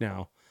Greek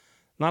now.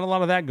 Not a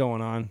lot of that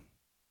going on.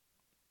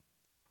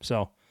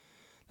 So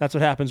that's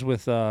what happens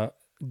with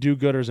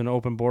do-gooders and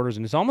open borders.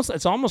 And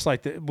it's almost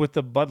like with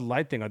the Bud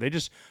Light thing. Are they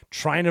just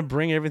trying to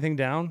bring everything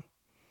down?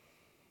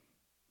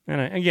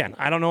 And again,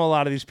 I don't know a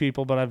lot of these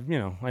people, but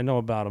I know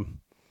about them.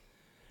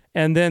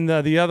 And then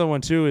the other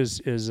one too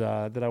is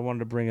that I wanted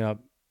to bring up.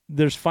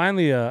 There's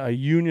finally a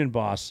union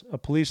boss, a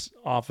police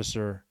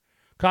officer,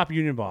 cop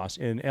union boss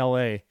in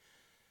L.A.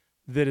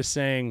 that is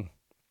saying,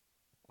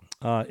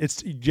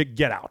 "It's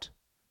get out,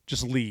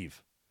 just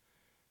leave."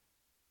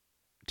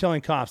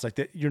 Telling cops like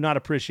that you're not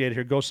appreciated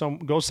here. Go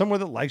somewhere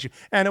that likes you.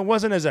 And it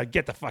wasn't as a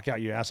get the fuck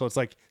out, you asshole. It's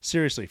like,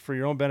 seriously, for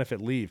your own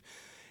benefit, leave.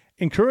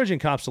 Encouraging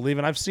cops to leave,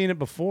 and I've seen it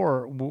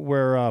before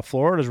where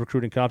Florida's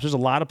recruiting cops. There's a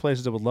lot of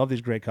places that would love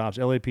these great cops.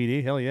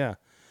 LAPD, hell yeah.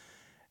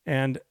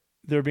 And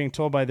they're being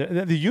told by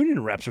the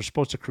union reps are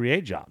supposed to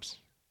create jobs,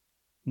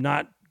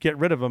 not get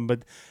rid of them.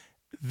 But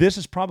this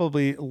is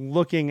probably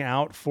looking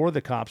out for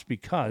the cops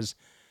because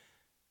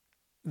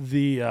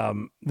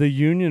the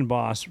union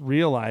boss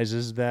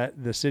realizes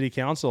that the city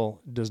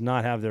council does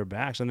not have their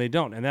backs, and they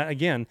don't. And that,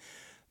 again,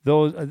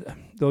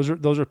 those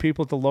are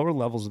people at the lower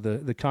levels of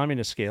the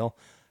communist scale.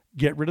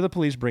 Get rid of the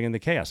police, bring in the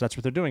chaos. That's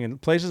what they're doing.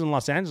 And places in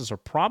Los Angeles are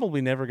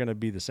probably never going to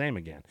be the same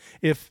again.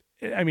 If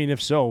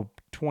so,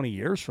 20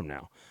 years from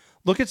now.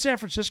 Look at San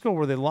Francisco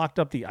where they locked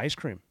up the ice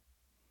cream.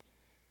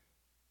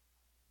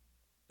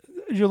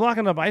 You're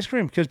locking up ice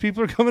cream because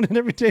people are coming in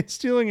every day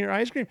stealing your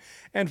ice cream.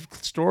 And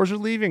stores are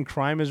leaving.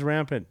 Crime is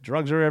rampant.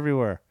 Drugs are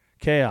everywhere.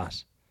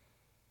 Chaos.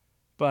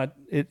 But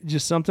it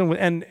just something,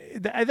 and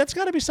that's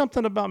got to be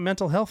something about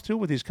mental health too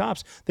with these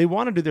cops. They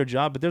want to do their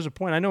job, but there's a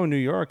point. I know in New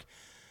York,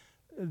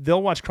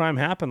 they'll watch crime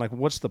happen. Like,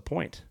 what's the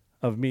point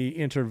of me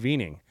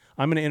intervening?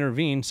 I'm going to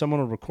intervene. Someone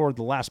will record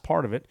the last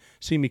part of it,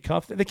 see me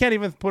cuffed. They can't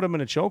even put them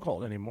in a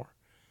chokehold anymore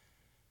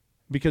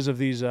because of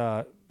these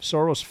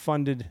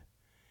Soros-funded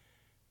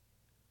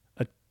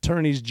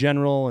attorneys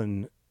general.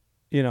 And,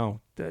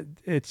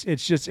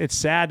 it's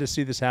sad to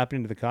see this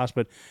happening to the cops.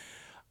 But,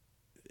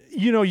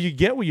 you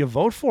get what you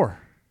vote for.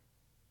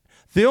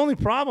 The only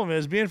problem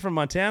is, being from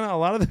Montana, a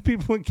lot of the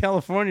people in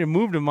California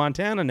moved to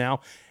Montana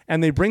now,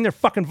 and they bring their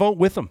fucking vote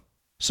with them.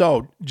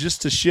 So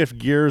just to shift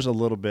gears a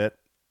little bit,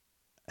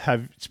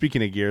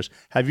 speaking of gears,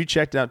 have you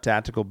checked out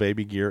Tactical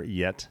Baby Gear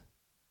yet?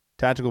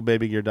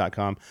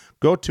 TacticalBabyGear.com.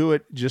 Go to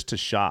it just to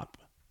shop.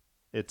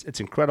 It's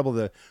incredible,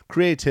 the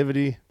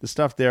creativity, the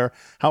stuff there,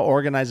 how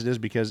organized it is,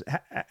 because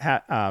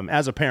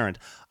as a parent,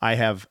 I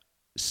have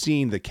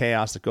seen the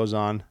chaos that goes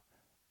on.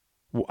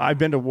 I've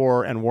been to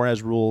war, and war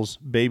has rules.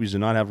 Babies do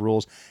not have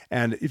rules.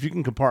 And if you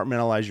can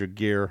compartmentalize your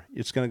gear,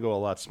 it's going to go a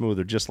lot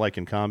smoother, just like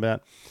in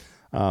combat.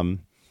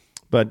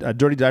 But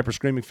dirty diaper,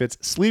 screaming fits,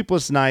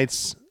 sleepless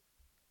nights.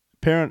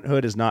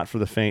 Parenthood is not for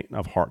the faint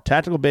of heart.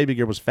 Tactical Baby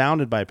Gear was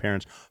founded by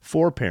parents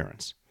for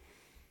parents.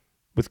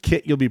 With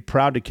kit you'll be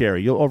proud to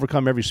carry. You'll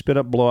overcome every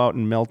spit-up, blowout,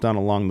 and meltdown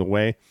along the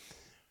way.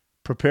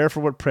 Prepare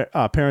for what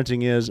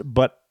parenting is,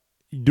 but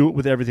do it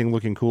with everything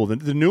looking cool.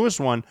 The newest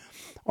one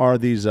are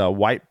these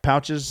white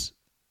pouches,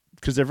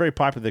 because they're very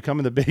popular. They come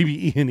in the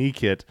Baby E&E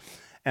kit.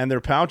 And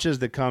they're pouches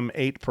that come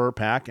 8 per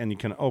pack, and you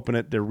can open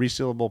it. They're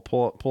resealable,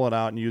 pull it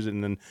out and use it.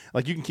 And then,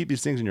 you can keep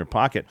these things in your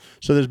pocket.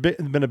 So there's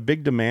been a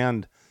big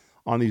demand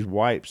on these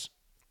wipes.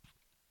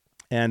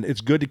 And it's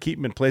good to keep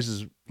them in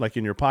places like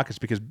in your pockets,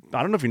 because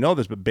I don't know if you know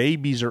this, but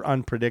babies are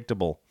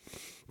unpredictable.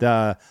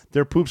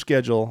 Their poop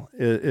schedule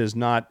is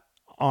not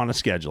on a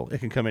schedule. It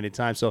can come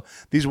anytime. So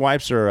these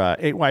wipes are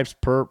 8 wipes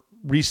per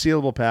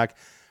resealable pack,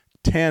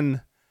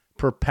 10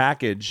 per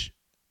package.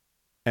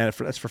 And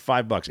that's for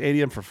 $5.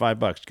 80 of them for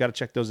 $5. You got to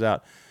check those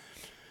out.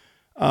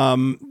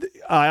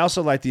 I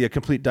also like the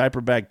complete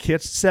diaper bag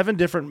kits. 7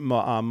 different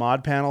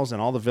mod panels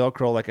and all the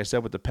Velcro. Like I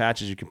said, with the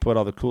patches, you can put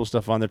all the cool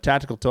stuff on there.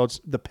 Tactical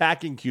totes. The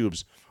packing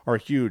cubes are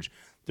huge.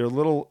 They're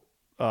little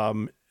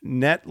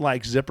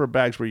net-like zipper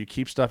bags where you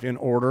keep stuff in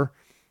order.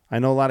 I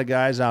know a lot of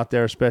guys out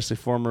there, especially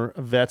former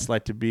vets,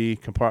 like to be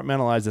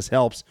compartmentalized. This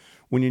helps.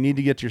 When you need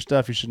to get to your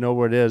stuff, you should know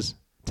where it is.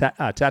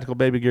 Tactical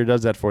Baby Gear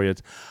does that for you.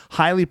 It's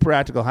highly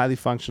practical, highly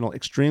functional,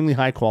 extremely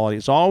high quality.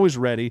 It's always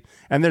ready,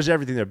 and there's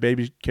everything there: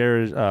 baby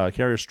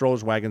carriers,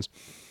 strollers, wagons,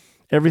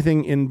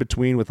 everything in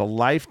between, with a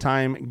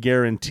lifetime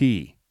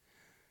guarantee.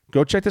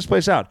 Go check this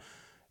place out,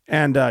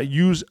 and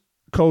use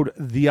code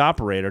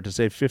THEOPERATOR to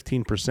save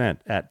 15%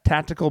 at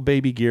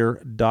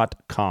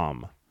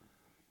tacticalbabygear.com.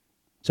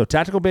 So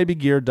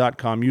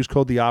tacticalbabygear.com. Use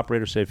code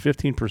THEOPERATOR, save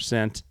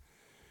 15%.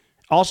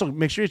 Also,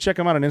 make sure you check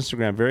them out on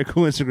Instagram. Very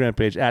cool Instagram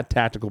page, at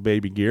Tactical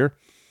Baby Gear.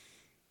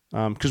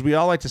 Because we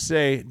all like to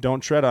say, don't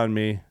tread on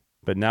me,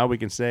 but now we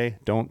can say,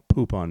 don't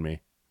poop on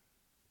me.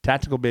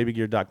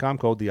 TacticalBabyGear.com,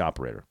 code the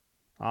operator.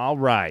 All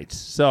right.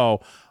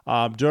 So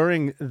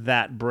during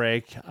that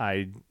break,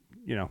 doing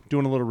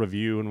a little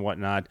review and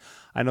whatnot.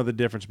 I know the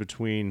difference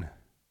between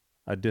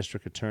a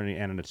district attorney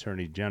and an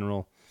attorney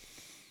general.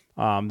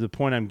 The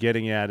point I'm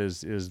getting at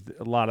is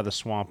a lot of the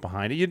swamp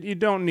behind it. You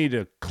don't need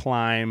to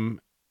climb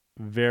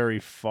very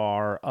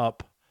far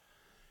up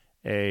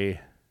a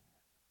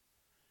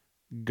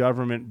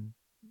government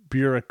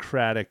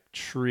bureaucratic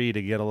tree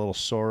to get a little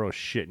Soros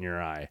shit in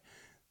your eye.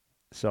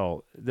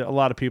 So a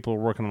lot of people are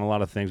working on a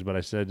lot of things, but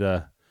I said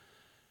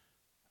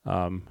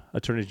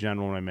attorneys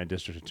general when I meant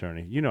district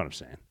attorney. You know what I'm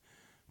saying.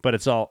 But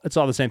it's all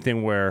the same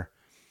thing where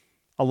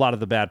a lot of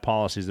the bad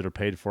policies that are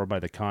paid for by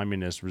the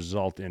communists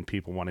result in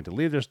people wanting to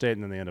leave their state,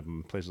 and then they end up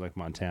in places like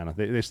Montana.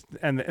 They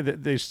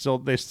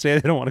say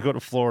they don't want to go to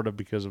Florida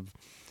because of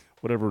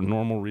whatever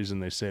normal reason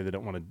they say they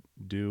don't want to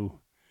do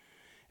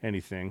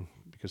anything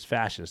because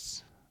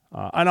fascists.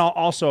 And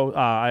also,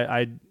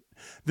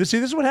 this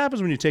is what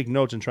happens when you take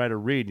notes and try to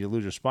read and you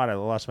lose your spot. I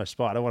lost my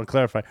spot. I want to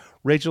clarify.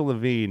 Rachel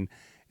Levine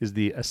is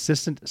the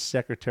Assistant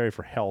Secretary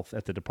for Health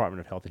at the Department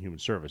of Health and Human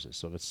Services.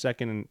 So the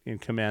second in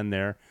command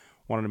there.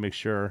 Wanted to make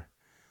sure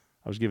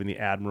I was giving the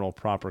admiral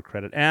proper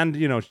credit. And,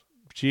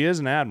 she is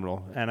an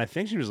admiral. And I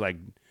think she was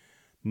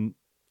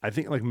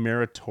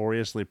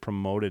meritoriously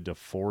promoted to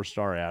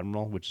 4-star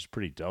admiral, which is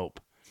pretty dope.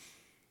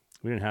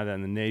 We didn't have that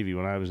in the Navy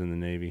when I was in the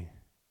Navy.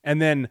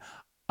 And then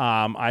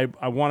I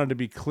wanted to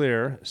be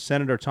clear,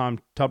 Senator Tom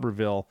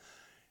Tuberville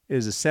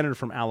is a senator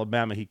from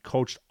Alabama. He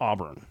coached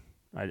Auburn.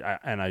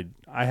 I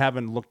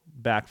haven't looked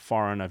back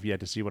far enough yet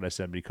to see what I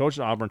said, but he coached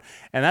Auburn.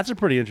 And that's a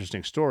pretty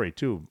interesting story,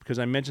 too, because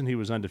I mentioned he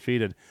was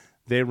undefeated.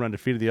 They were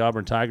undefeated. The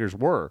Auburn Tigers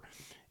were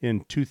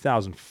in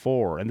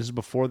 2004. And this is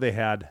before they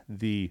had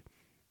the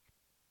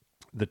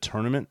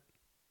tournament.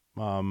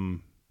 The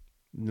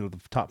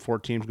top 4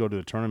 teams go to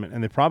the tournament,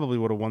 and they probably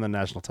would have won the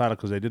national title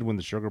because they did win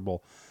the Sugar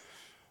Bowl.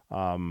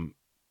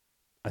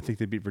 I think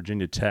they beat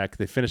Virginia Tech.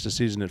 They finished the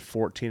season at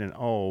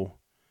 14-0,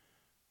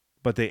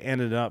 but they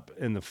ended up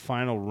in the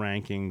final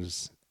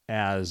rankings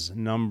as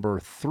number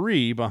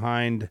 3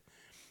 behind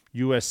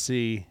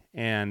USC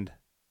and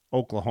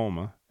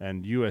Oklahoma,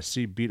 and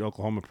USC beat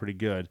Oklahoma pretty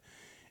good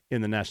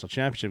in the national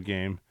championship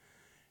game.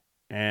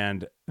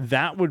 And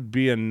that would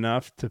be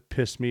enough to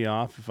piss me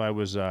off if I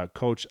was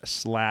Coach /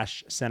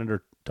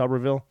 Senator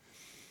Tuberville.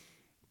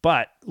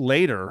 But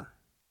later,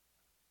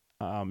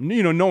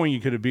 knowing you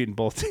could have beaten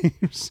both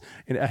teams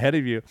ahead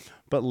of you,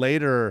 but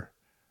later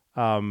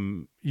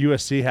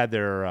USC had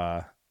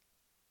their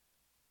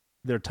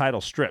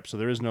title stripped, so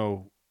there is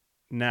no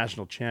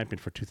national champion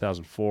for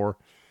 2004.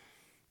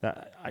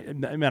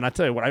 I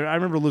tell you what, I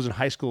remember losing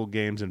high school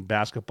games in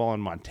basketball in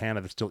Montana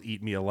that still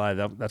eat me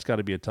alive. That's got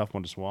to be a tough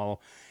one to swallow.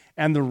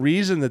 And the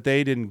reason that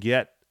they didn't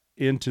get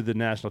into the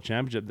national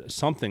championship,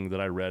 something that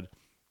I read,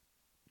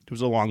 it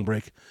was a long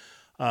break.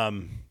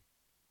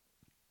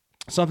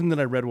 Something that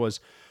I read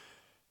was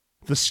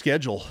the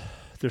schedule.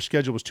 Their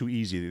schedule was too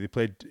easy. They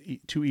played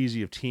too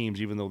easy of teams,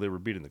 even though they were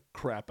beating the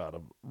crap out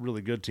of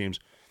really good teams.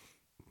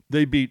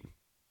 They beat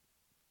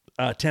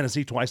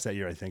Tennessee twice that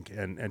year, I think,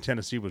 and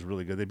Tennessee was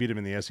really good. They beat them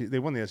in the SEC. They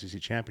won the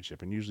SEC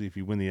championship, and usually if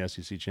you win the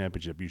SEC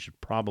championship, you should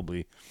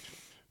probably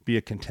be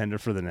a contender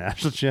for the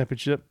national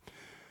championship.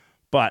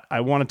 But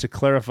I wanted to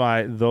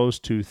clarify those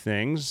two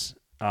things,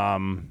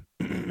 and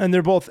they're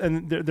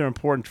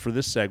important for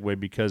this segue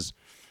because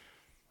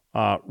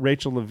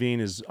Rachel Levine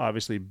is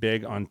obviously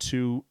big on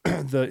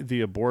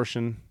the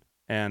abortion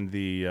and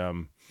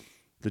the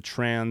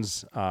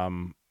trans.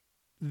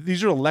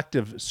 These are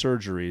elective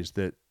surgeries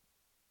that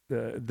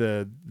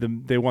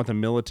they want the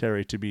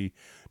military to be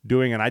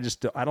doing, and I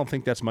don't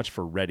think that's much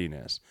for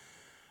readiness.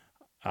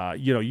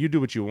 You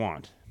do what you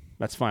want.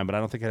 That's fine, but I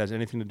don't think it has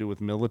anything to do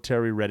with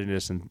military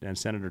readiness, and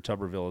Senator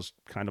Tuberville is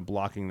kind of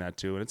blocking that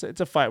too. And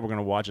it's a fight we're going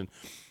to watch and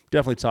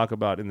definitely talk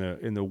about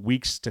in the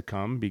weeks to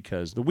come,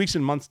 because the weeks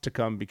and months to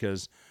come,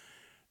 because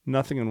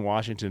nothing in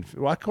Washington.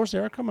 Well, of course,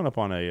 they're coming up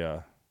on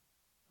a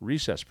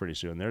recess pretty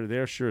soon.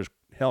 They're sure as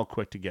hell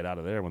quick to get out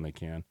of there when they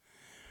can.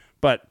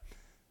 But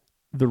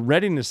the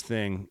readiness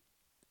thing,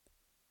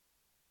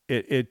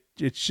 this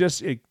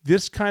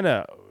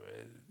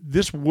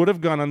would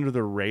have gone under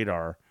the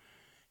radar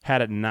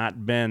had it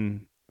not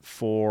been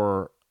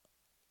for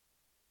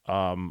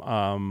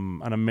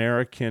an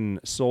American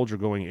soldier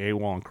going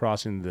AWOL and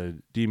crossing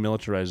the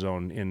demilitarized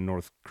zone in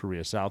North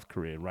Korea, South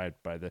Korea, right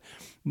by the.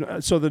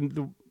 So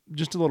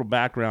just a little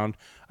background.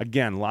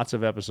 Again, lots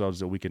of episodes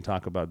that we can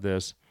talk about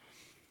this.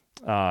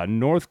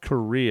 North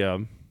Korea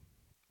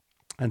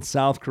and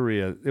South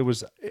Korea.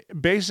 It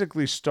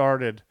basically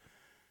started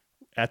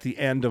at the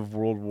end of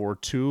World War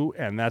II,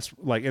 and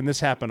this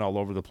happened all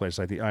over the place,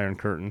 like the Iron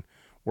Curtain,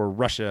 where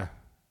Russia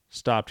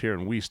stopped here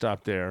and we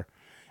stopped there.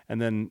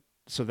 And then,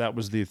 so that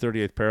was the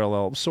 38th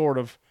parallel, sort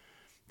of.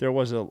 There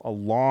was a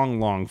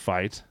long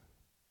fight.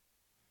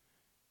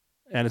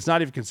 And it's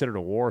not even considered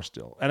a war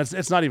still. And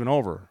it's not even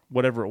over,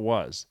 whatever it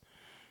was.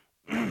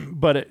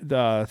 But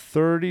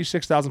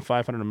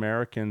 36,500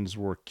 Americans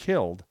were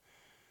killed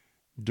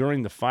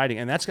during the fighting.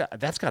 And that's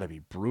got to be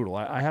brutal.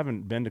 I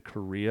haven't been to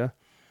Korea.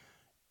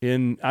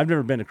 I've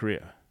never been to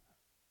Korea.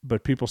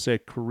 But people say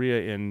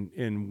Korea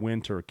in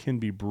winter can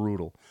be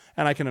brutal.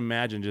 And I can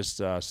imagine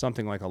just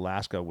something like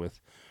Alaska with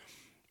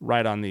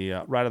right on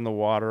the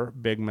water,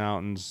 big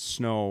mountains,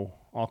 snow,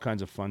 all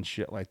kinds of fun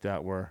shit like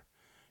that, where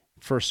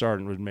first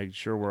sergeant would make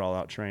sure we're all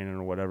out training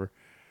or whatever.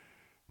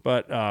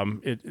 But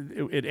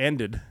it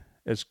ended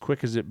as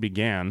quick as it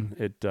began.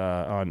 It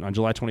on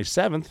July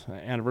 27th,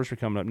 anniversary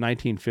coming up,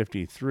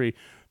 1953.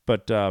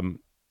 But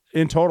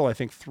in total, I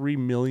think 3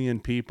 million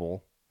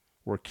people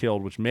were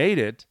killed, which made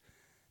it,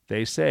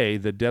 they say,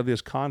 the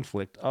deadliest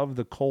conflict of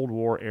the Cold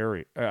War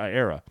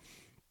era.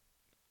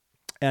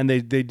 And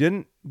they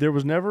didn't. There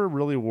was never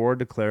really war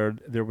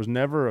declared. There was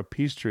never a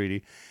peace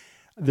treaty.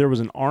 There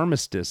was an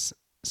armistice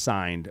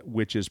signed,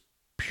 which is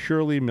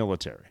purely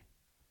military.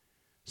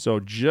 So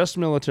just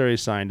military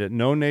signed it.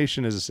 No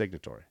nation is a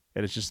signatory,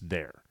 and it's just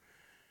there.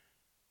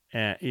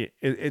 And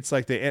it's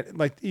like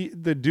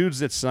the dudes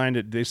that signed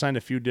it. They signed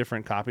a few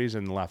different copies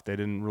and left. They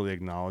didn't really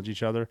acknowledge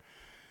each other.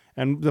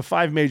 And the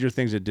 5 major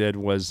things it did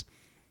was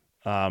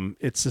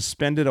it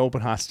suspended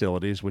open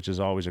hostilities, which is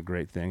always a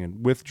great thing,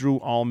 and withdrew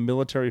all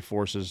military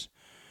forces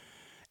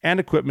and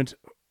equipment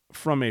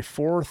from a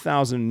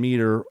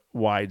 4,000-meter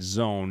wide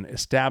zone,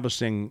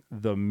 establishing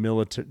the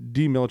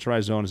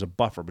demilitarized zone as a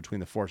buffer between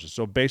the forces.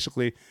 So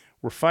basically,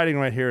 we're fighting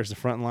right here as the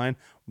front line.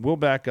 We'll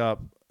back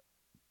up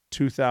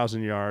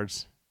 2,000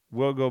 yards.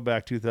 We'll go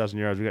back 2,000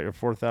 yards. We got your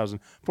 4,000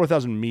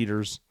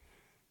 meters.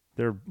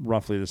 They're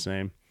roughly the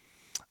same.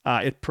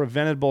 It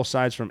prevented both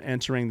sides from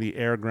entering the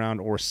air,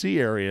 ground, or sea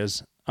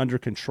areas under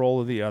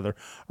control of the other,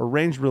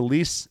 arranged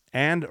release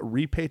and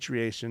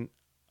repatriation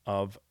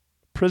of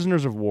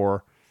prisoners of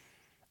war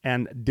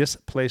and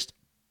displaced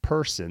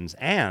persons,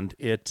 and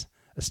it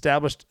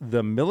established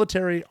the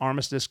Military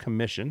Armistice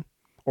Commission,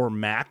 or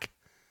MAC.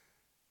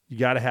 You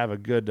got to have a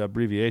good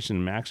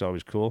abbreviation. MAC's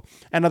always cool.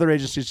 And other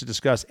agencies to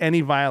discuss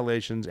any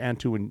violations and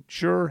to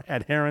ensure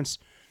adherence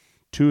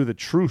to the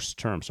truce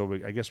term. So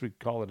I guess we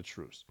call it a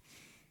truce.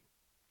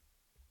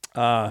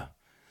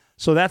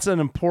 So that's an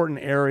important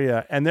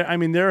area. And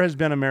there has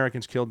been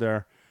Americans killed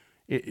there.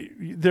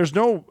 There's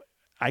no,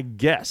 I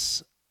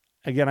guess,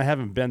 again, I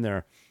haven't been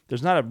there.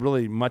 There's not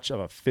really much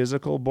of a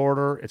physical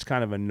border. It's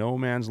kind of a no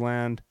man's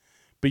land,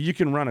 but you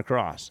can run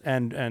across.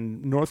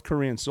 And North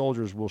Korean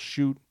soldiers will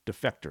shoot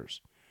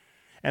defectors,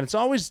 and it's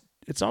always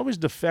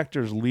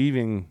defectors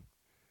leaving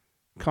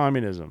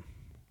communism.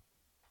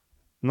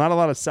 Not a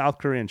lot of South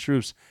Korean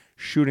troops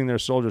shooting their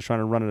soldiers trying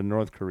to run into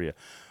North Korea,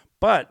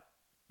 but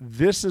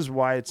this is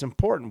why it's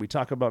important. We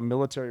talk about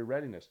military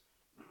readiness.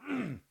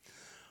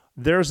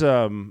 There's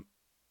an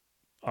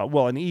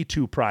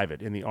E2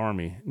 private in the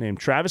Army named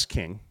Travis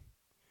King.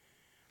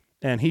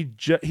 And he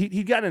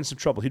got in some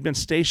trouble. He'd been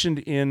stationed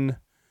in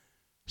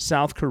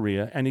South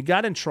Korea, and he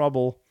got in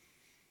trouble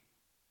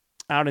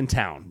out in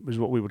town, is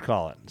what we would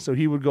call it. So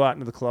he would go out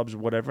into the clubs or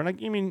whatever.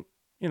 And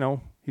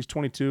he's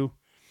 22,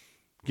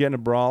 getting a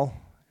brawl,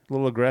 a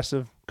little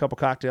aggressive, a couple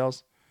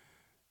cocktails.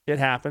 It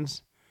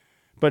happens.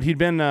 But he'd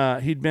been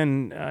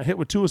hit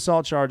with 2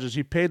 assault charges.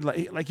 He paid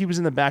like he was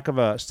in the back of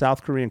a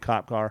South Korean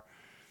cop car,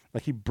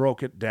 like he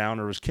broke it down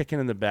or was kicking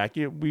in the back.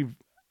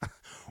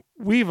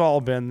 We've all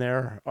been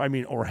there.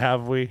 Or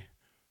have we?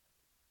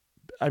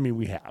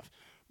 We have.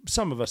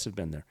 Some of us have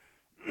been there.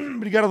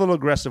 But he got a little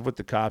aggressive with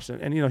the cops,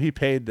 and he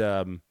paid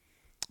the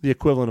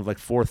equivalent of like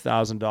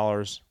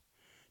 $4,000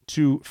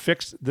 to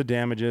fix the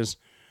damages.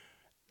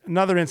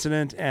 Another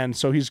incident, and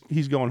so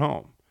he's going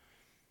home.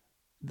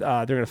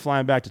 They're going to fly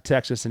him back to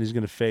Texas, and he's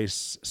going to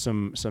face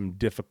some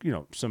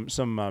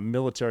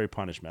military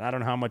punishment. I don't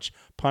know how much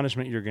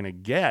punishment you're going to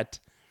get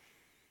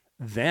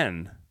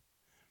then.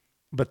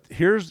 But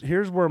here's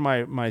where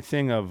my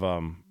thing of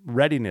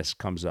readiness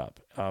comes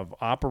up, of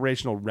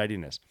operational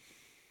readiness.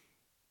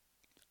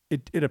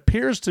 It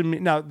appears to me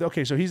now.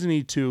 Okay, so he's an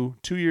E2,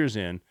 2 years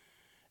in,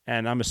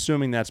 and I'm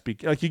assuming that's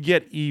like you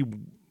get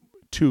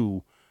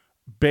E2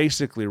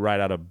 basically right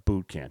out of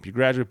boot camp. You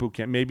graduate boot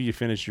camp, maybe you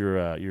finish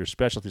your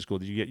specialty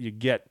school. You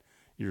get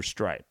your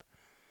stripe.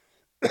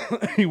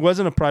 He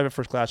wasn't a private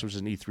first class, which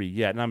is an E3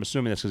 yet, and I'm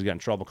assuming that's because he got in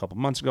trouble a couple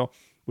months ago,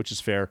 which is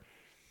fair.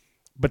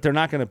 But they're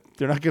not gonna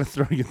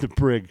throw you in the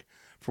brig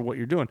for what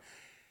you're doing.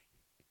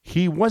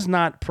 He was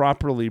not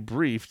properly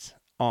briefed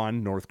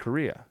on North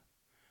Korea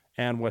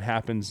and what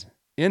happens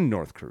in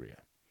North Korea.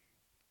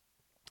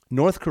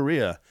 North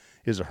Korea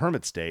is a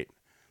hermit state,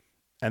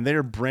 and they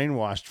are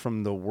brainwashed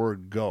from the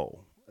word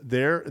go.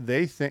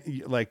 They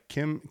think like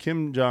Kim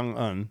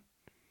Jong-un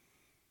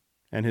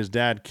and his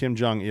dad Kim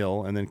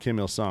Jong-il, and then Kim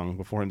Il-sung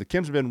before him. The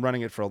Kims have been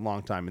running it for a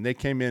long time, and they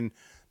came in.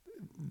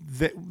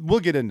 We'll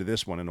get into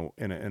this one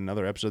in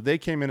another episode. They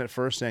came in at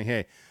first saying,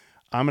 hey,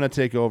 I'm going to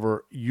take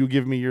over. You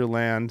give me your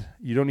land.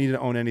 You don't need to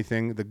own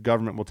anything. The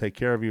government will take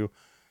care of you.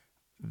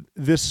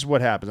 This is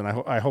what happens. And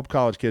I hope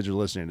college kids are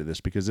listening to this,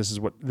 because this is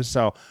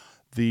how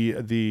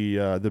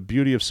the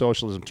beauty of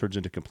socialism turns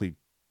into complete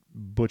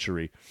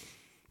butchery.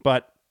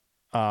 But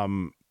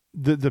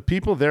the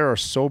people there are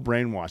so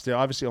brainwashed. They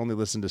obviously only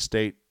listen to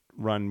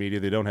state-run media.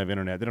 They don't have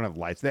internet. They don't have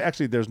lights.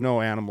 There's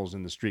no animals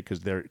in the street because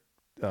they're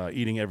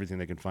eating everything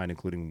they can find,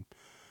 including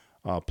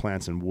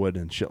plants and wood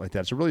and shit like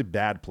that. It's a really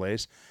bad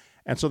place.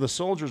 And so the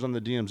soldiers on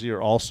the DMZ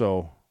are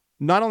also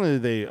not only are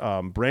they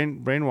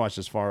brainwashed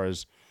as far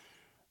as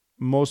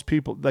most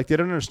people, like they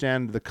don't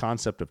understand the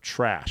concept of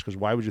trash, because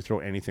why would you throw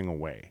anything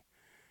away?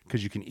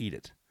 Because you can eat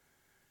it.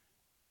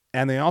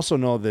 And they also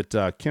know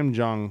that Kim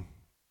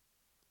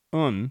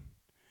Jong-un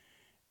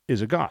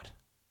is a god,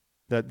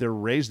 that they're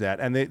raised that.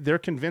 And they're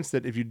convinced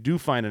that if you do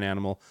find an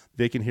animal,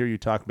 they can hear you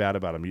talk bad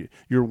about them.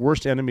 Your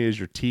worst enemy is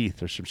your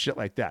teeth or some shit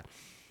like that.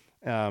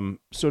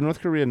 So North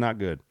Korea, not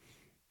good.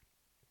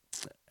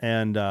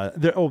 And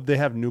they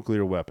have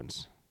nuclear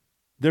weapons.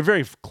 They're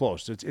very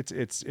close.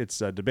 It's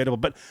debatable,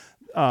 but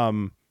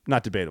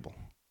not debatable,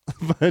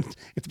 but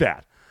it's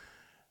bad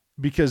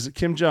because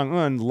Kim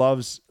Jong-un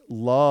loves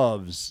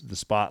the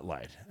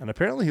spotlight, and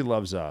apparently he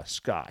loves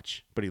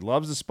scotch, but he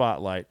loves the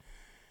spotlight,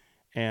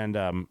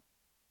 and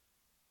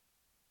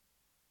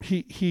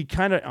he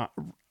kind of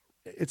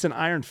it's an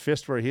iron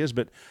fist where he is,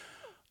 but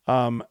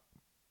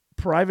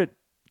Private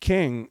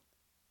King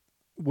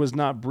was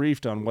not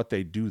briefed on what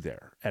they do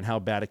there and how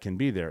bad it can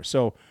be there.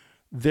 So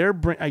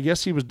I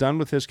guess he was done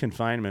with his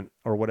confinement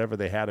or whatever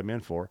they had him in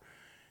for,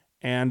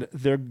 and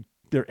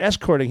they're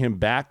escorting him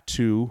back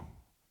to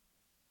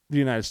the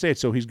United States.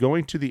 So he's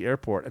going to the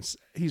airport.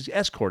 He's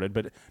escorted,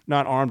 but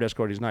not armed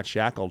escort. He's not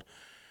shackled.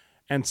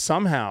 And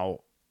somehow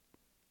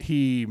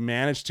he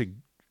managed to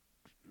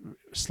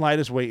slide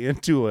his way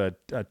into a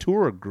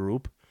tour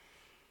group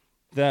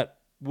that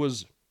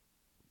was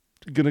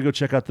going to go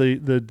check out the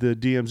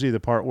DMZ, the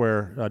part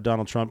where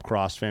Donald Trump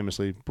crossed,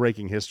 famously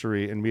breaking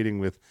history and meeting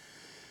with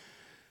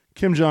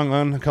Kim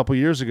Jong-un a couple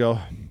years ago.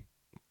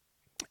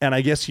 And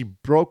I guess he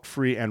broke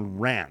free and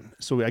ran.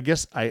 So I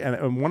guess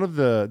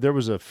there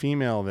was a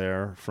female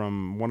there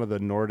from one of the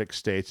Nordic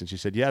states, and she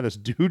said, yeah, this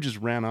dude just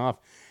ran off,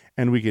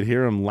 and we could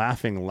hear him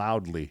laughing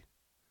loudly.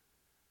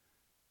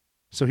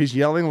 So he's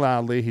yelling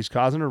loudly, he's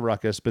causing a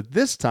ruckus, but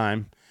this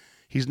time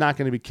he's not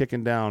going to be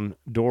kicking down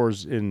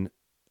doors in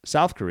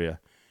South Korea.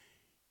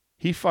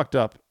 He fucked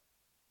up.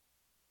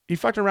 He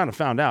fucked around and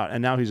found out,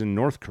 and now he's in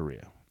North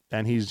Korea,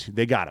 and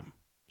they got him.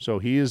 So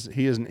he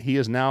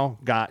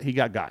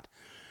got.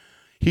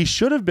 He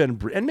should have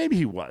been, and maybe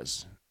he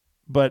was,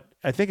 but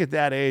I think at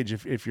that age,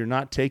 if you're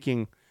not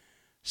taking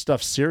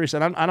stuff serious,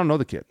 and I don't know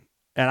the kid,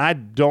 and I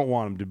don't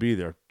want him to be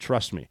there.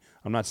 Trust me,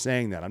 I'm not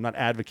saying that. I'm not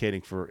advocating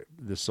for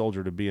the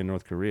soldier to be in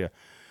North Korea,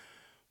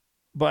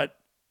 but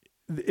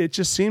it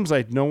just seems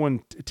like no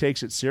one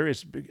takes it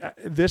serious.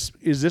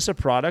 Is this a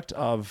product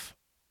of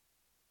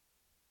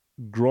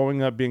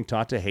growing up being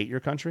taught to hate your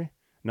country,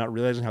 not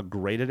realizing how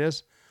great it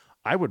is?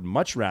 I would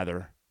much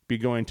rather be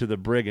going to the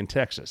brig in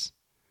Texas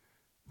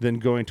than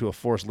going to a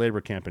forced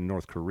labor camp in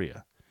North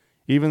Korea.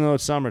 Even though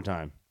it's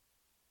summertime,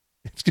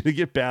 it's going to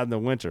get bad in the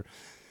winter.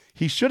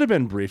 He should have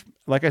been briefed,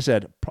 like I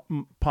said,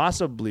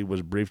 possibly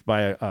was briefed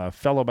by a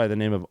fellow by the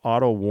name of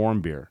Otto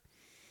Warmbier.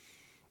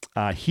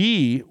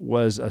 He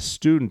was a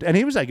student, and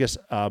he was, I guess,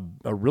 a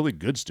really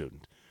good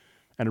student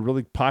and a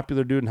really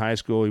popular dude in high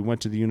school. He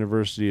went to the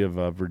University of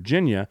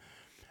Virginia.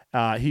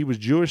 He was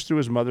Jewish through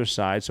his mother's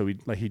side, so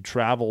he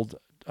traveled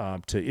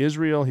to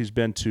Israel. He's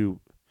been to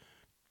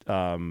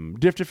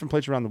different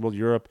places around the world,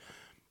 Europe,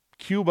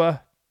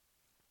 Cuba,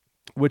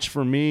 which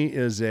for me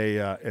is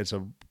it's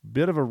a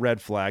bit of a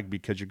red flag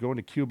because you're going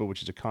to Cuba,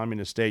 which is a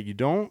communist state. You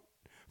don't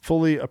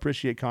fully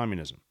appreciate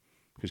communism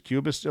because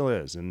Cuba still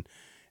is. And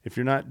if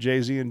you're not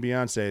Jay-Z and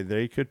Beyonce,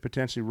 they could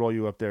potentially roll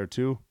you up there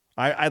too.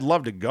 I'd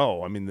love to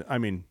go. I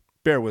mean,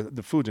 bear with,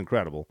 the food's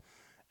incredible.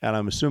 And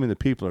I'm assuming the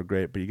people are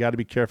great, but you got to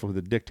be careful who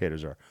the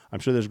dictators are. I'm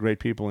sure there's great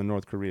people in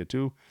North Korea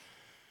too.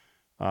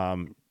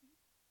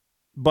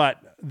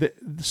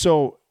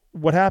 So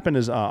what happened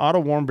is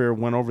Otto Warmbier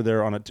went over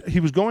there he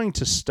was going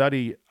to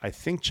study, I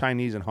think,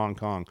 Chinese in Hong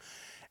Kong,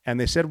 and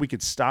they said we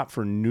could stop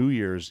for New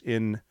Year's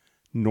in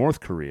North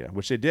Korea,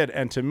 which they did.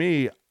 And to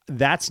me,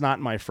 that's not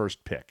my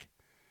first pick.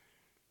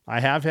 I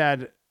have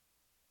had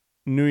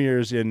New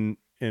Year's in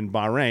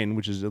Bahrain,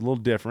 which is a little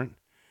different,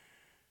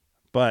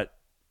 but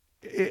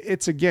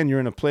it's again, you're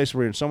in a place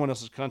where you're in someone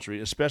else's country,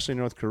 especially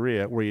North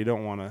Korea, where you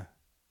don't want to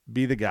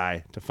be the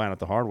guy to find out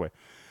the hard way.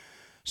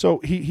 So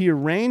he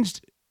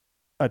arranged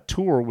a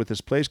tour with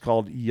this place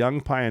called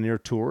Young Pioneer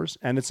Tours,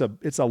 and it's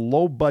a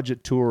low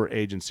budget tour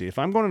agency. If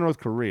I'm going to North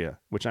Korea,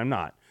 which I'm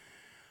not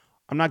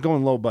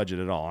going low budget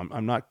at all.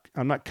 I'm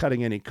not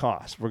cutting any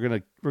costs. We're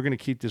gonna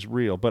keep this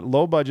real, but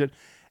low budget.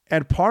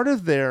 And part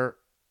of their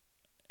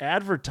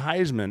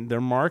advertisement,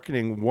 their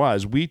marketing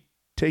was, we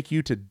take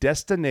you to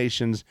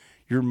destinations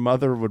your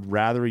mother would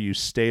rather you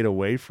stayed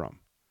away from.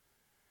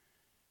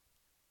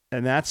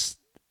 And that's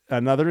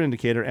another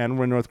indicator, and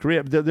we're in North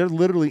Korea. They're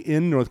literally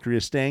in North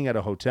Korea staying at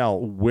a hotel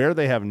where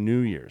they have New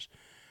Year's,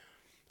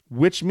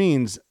 which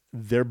means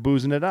they're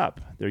boozing it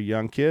up. They're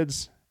young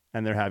kids,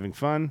 and they're having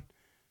fun,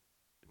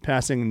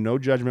 passing no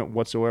judgment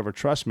whatsoever,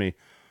 trust me.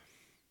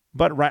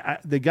 But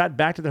they got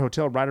back to their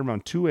hotel right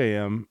around 2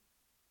 a.m.,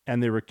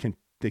 and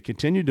they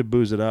continued to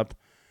booze it up.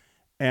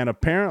 And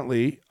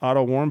apparently,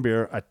 Otto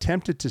Warmbier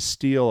attempted to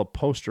steal a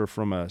poster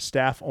from a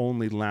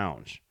staff-only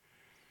lounge.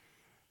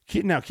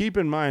 Now, keep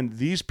in mind,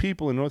 these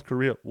people in North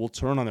Korea will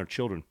turn on their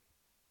children.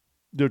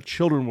 their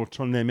children will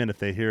turn them in if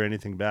they hear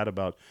anything bad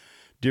about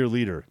dear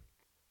leader.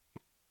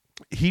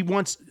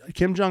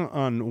 Kim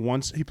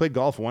Jong-un he played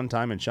golf one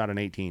time and shot an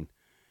 18.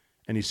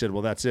 And he said,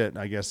 well, that's it.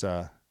 I guess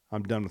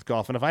I'm done with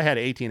golf. And if I had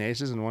 18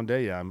 aces in one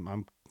day, yeah,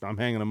 I'm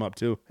hanging them up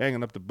too.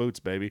 Hanging up the boots,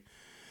 baby.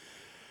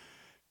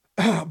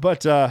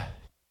 But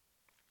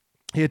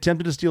he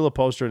attempted to steal a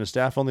poster in a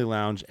staff-only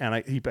lounge,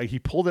 and he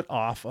pulled it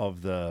off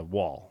of the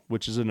wall,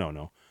 which is a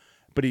no-no.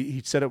 But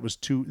he said it was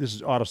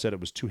Otto said it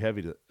was too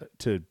heavy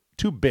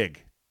too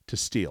big to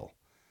steal.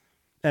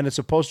 And it's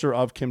a poster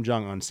of Kim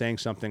Jong-un saying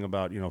something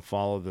about,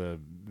 follow the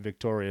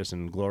victorious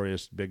and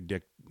glorious big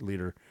dick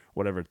leader,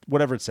 whatever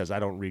it says. I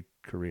don't read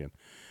Korean.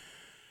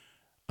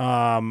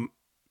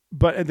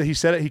 But he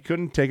said he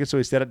couldn't take it, so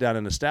he set it down.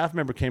 And a staff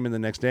member came in the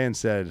next day and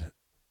said,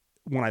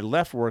 when I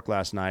left work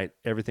last night,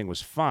 everything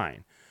was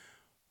fine.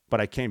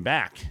 But I came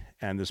back,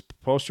 and this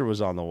poster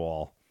was on the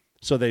wall.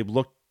 So they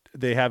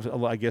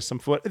have, I guess,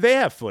 they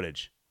have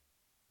footage.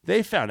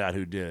 They found out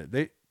who did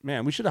it.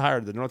 We should have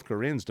hired the North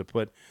Koreans to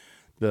put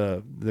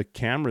the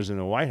cameras in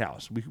the White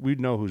House.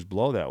 We'd know whose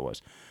blow that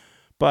was.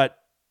 But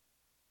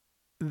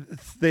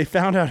they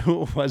found out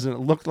who it was, and it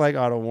looked like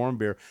Otto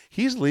Warmbier.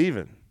 He's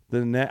leaving.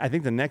 I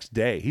think the next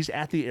day. He's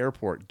at the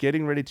airport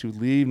getting ready to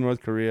leave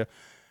North Korea,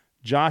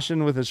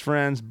 joshing with his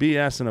friends,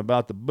 BSing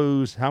about the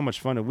booze. How much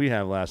fun did we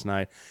have last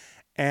night?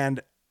 And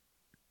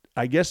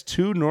I guess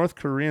 2 North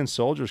Korean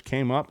soldiers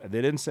came up.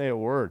 They didn't say a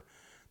word.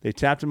 They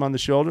tapped him on the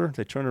shoulder.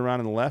 They turned around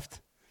and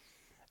left.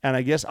 And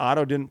I guess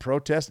Otto didn't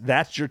protest.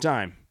 That's your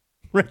time.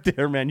 Right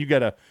there, man. You got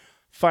to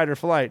fight or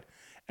flight.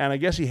 And I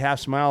guess he half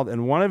smiled.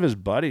 And one of his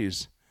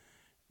buddies,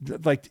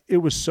 it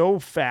was so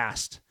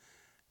fast.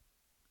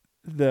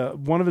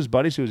 One of his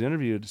buddies who was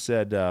interviewed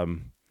said,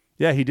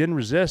 yeah, he didn't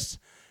resist.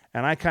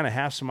 And I kind of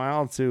half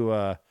smiled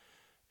to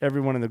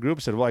everyone in the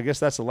group. Said, well, I guess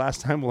that's the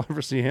last time we'll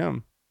ever see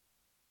him.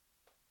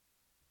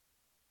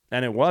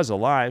 And it was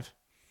alive.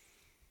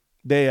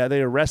 They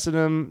arrested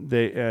him.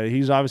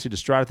 He's obviously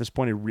distraught at this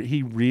point.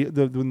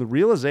 When the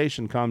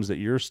realization comes that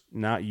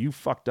you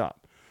fucked up.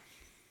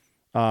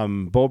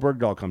 Bo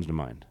Bergdahl comes to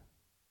mind.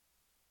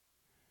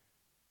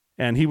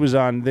 And he was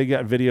on. They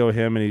got video of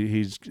him, and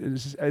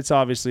it's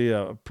obviously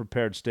a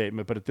prepared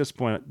statement. But at this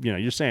point,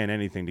 you're saying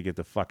anything to get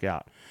the fuck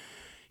out.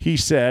 He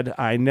said,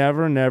 "I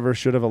never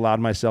should have allowed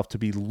myself to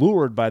be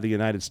lured by the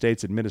United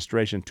States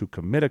administration to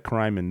commit a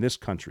crime in this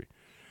country.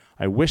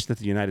 I wish that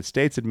the United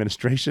States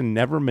administration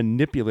never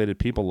manipulated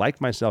people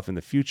like myself in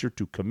the future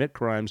to commit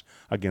crimes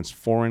against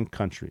foreign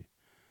country.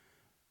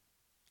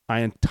 I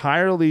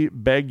entirely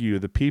beg you,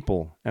 the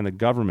people and the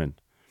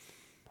government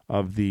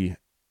of the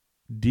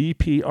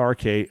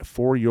DPRK,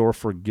 for your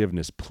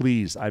forgiveness.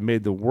 Please, I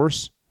made the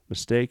worst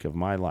mistake of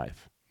my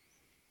life."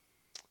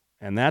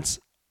 And that's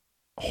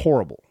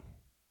horrible,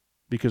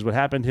 because what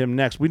happened to him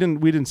next, we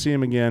didn't see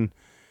him again.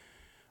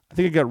 I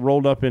think it got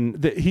rolled up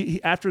in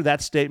after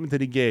that statement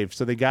that he gave.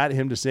 So they got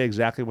him to say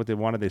exactly what they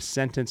wanted. They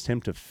sentenced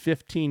him to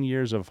 15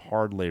 years of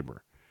hard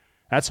labor.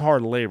 That's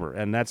hard labor,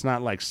 and that's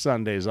not like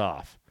Sundays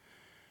off.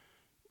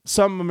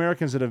 Some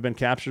Americans that have been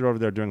captured over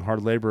there doing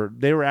hard labor,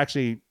 they were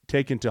actually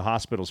taken to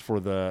hospitals for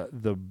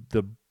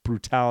the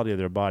brutality of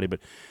their body,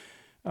 but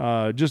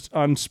just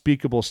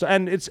unspeakable stuff.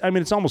 And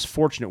it's almost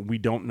fortunate we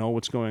don't know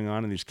what's going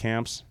on in these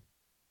camps.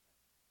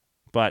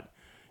 But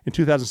in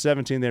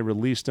 2017, they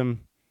released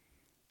him.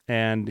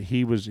 And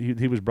he was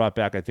brought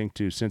back, I think,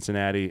 to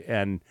Cincinnati,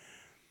 and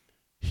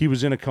he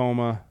was in a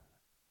coma.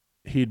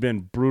 He'd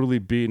been brutally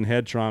beaten,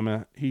 head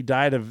trauma. He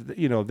died of,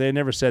 they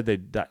never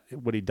said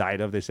what he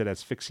died of. They said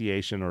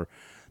asphyxiation, or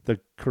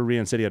the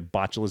Korean said he had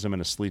botulism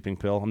and a sleeping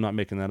pill. I'm not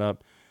making that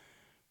up.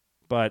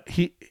 But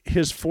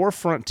his 4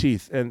 front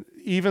teeth, and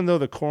even though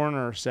the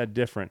coroner said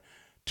different,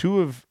 2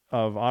 of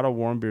Otto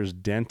Warmbier's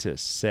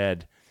dentists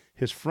said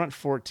his front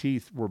 4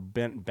 teeth were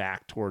bent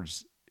back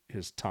towards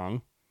his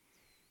tongue.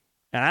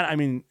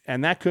 And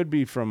and that could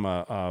be from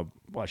a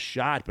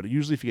shot, but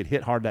usually if you get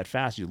hit hard that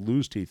fast, you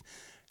lose teeth.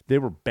 They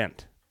were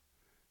bent,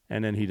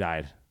 and then he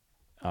died,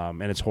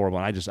 and it's horrible.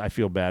 And I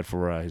feel bad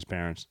for his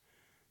parents.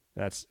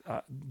 That's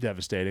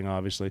devastating,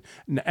 obviously.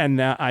 And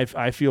now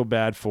I feel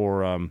bad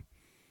for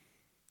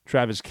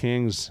Travis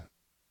King's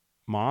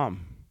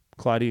mom,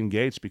 Claudine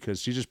Gates,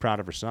 because she's just proud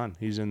of her son.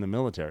 He's in the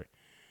military,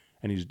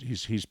 and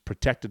he's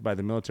protected by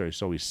the military,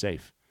 so he's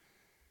safe.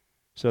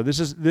 So this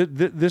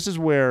is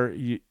where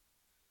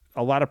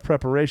a lot of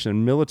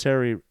preparation,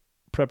 military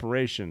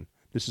preparation,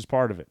 this is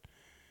part of it.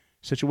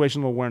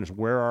 Situational awareness.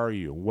 Where are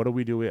you? What do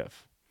we do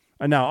if?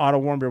 And now,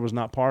 Otto Warmbier was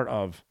not part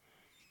of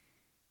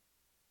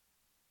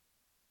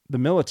the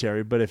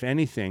military, but if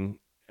anything,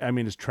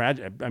 it's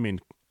tragic.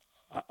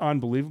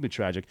 Unbelievably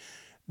tragic.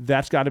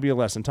 That's got to be a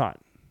lesson taught.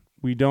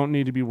 We don't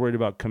need to be worried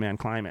about command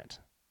climate.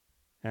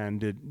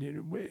 And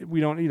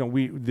we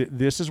don't,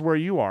 this is where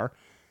you are.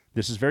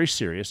 This is very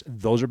serious.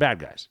 Those are bad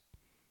guys.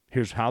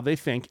 Here's how they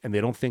think, and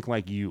they don't think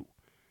like you.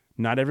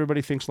 Not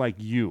everybody thinks like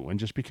you. And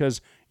just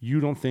because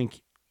you don't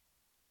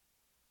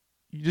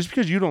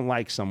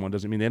like someone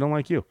doesn't mean they don't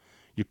like you.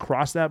 You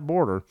cross that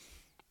border,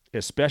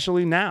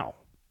 especially now,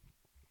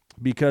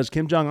 because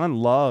Kim Jong-un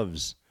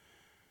loves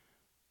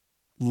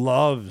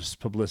loves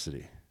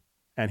publicity,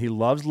 and he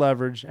loves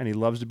leverage, and he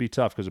loves to be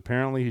tough because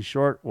apparently he's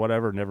short,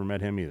 whatever, never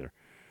met him either.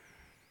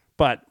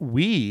 But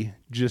we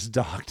just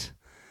docked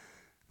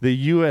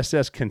the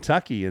USS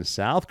Kentucky in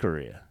South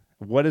Korea.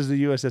 What is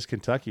the USS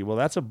Kentucky? Well,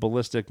 that's a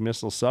ballistic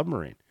missile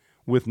submarine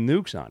with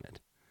nukes on it.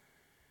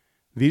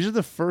 These are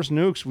the first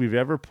nukes we've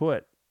ever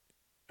put,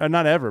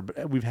 not ever,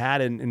 but we've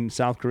had in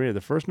South Korea. The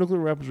first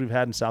nuclear weapons we've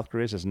had in South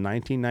Korea since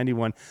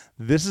 1991.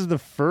 This is the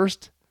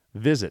first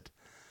visit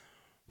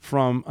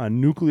from a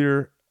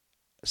nuclear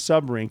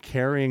submarine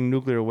carrying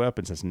nuclear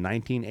weapons since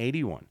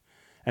 1981.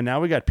 And now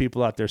we got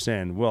people out there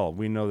saying, well,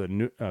 we know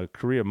that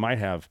Korea might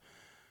have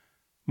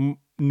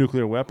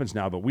nuclear weapons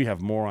now, but we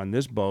have more on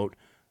this boat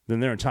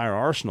than their entire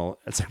arsenal.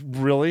 It's like,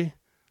 really?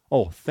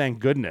 Oh, thank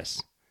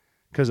goodness.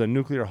 Because a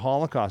nuclear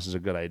holocaust is a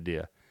good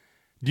idea.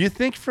 Do you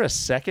think for a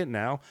second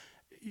now,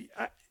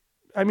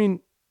 I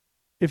mean,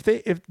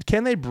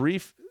 can they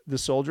brief the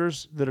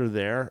soldiers that are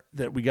there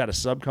that we got a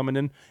sub coming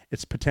in,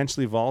 it's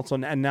potentially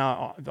volatile, and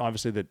now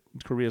obviously that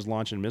Korea's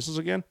launching missiles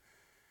again?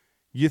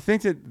 You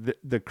think that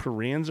the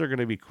Koreans are going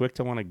to be quick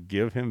to want to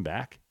give him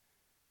back?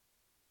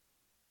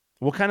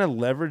 What kind of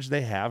leverage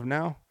they have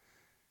now?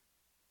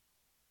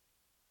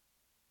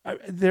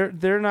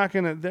 They're not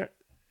going to.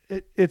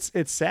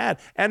 It's sad,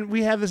 and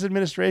we have this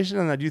administration.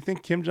 And do you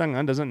think Kim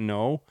Jong-un doesn't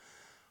know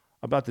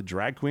about the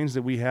drag queens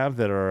that we have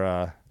that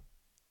are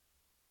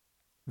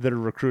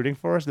recruiting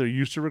for us? They're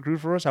used to recruit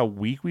for us. How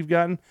weak we've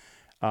gotten,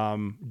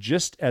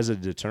 just as a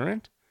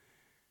deterrent.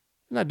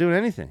 They're not doing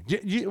anything.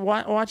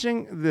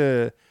 Watching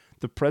the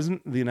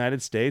president of the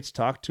United States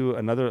talk to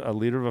a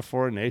leader of a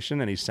foreign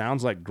nation, and he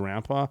sounds like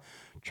grandpa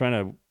trying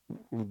to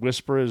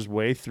whisper his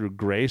way through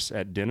grace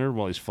at dinner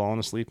while he's falling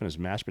asleep in his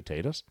mashed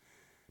potatoes.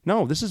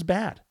 No, this is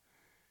bad.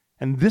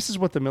 And this is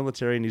what the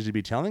military needs to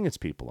be telling its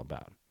people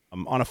about.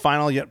 On a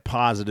final yet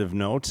positive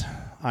note,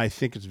 I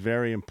think it's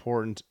very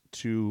important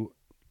to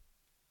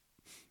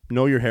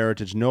know your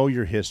heritage, know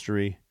your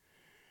history.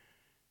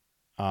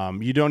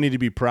 You don't need to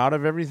be proud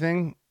of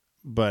everything,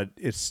 but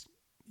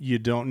you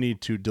don't need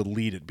to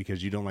delete it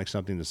because you don't like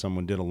something that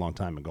someone did a long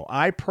time ago.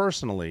 I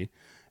personally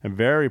am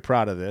very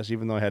proud of this,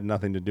 even though I had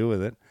nothing to do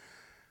with it.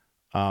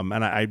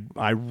 And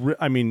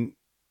I mean,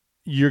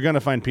 you're going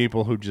to find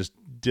people who just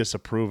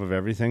disapprove of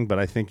everything, but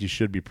I think you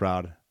should be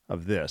proud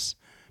of this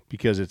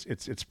because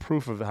it's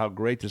proof of how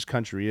great this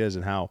country is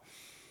and how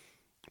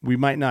we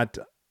might not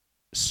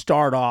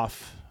start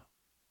off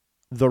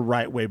the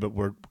right way, but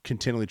we're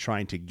continually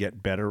trying to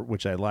get better,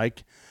 which I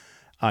like.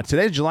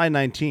 Today's July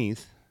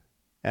 19th,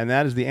 and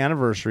that is the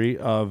anniversary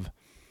of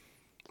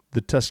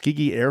the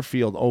Tuskegee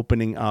Airfield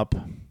opening up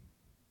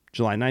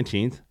July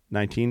 19th,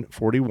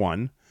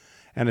 1941.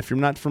 And if you're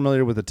not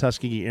familiar with the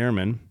Tuskegee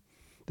Airmen,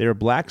 they are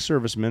black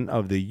servicemen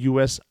of the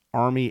U.S.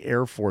 Army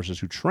Air Forces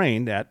who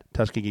trained at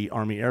Tuskegee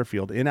Army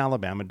Airfield in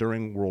Alabama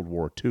during World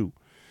War II.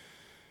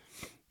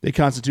 They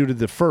constituted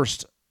the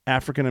first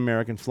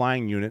African-American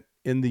flying unit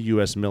in the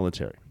U.S.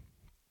 military.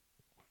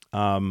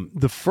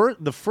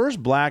 The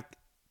first black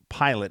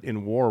pilot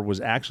in war was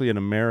actually an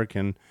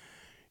American,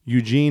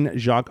 Eugene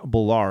Jacques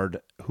Bullard,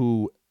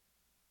 who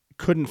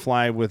couldn't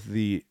fly with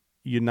the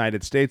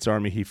United States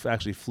Army. He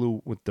actually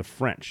flew with the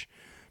French.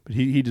 But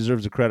he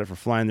deserves the credit for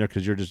flying there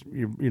because you're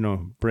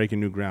breaking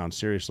new ground,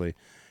 seriously.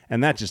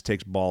 And that just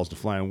takes balls to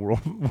fly in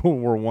World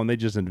War I. They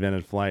just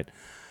invented flight.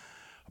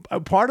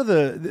 Part of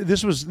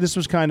this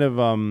was kind of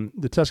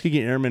the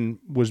Tuskegee Airmen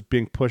was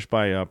being pushed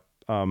by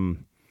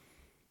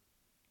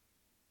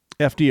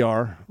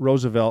FDR.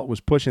 Roosevelt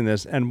was pushing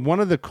this, and one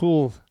of the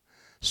cool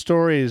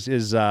stories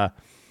is I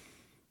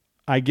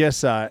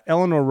guess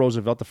Eleanor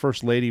Roosevelt, the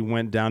first lady,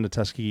 went down to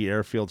Tuskegee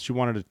Airfield. She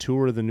wanted a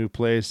tour of the new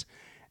place,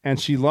 and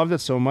she loved it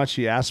so much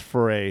she asked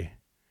for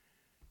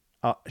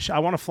I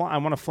want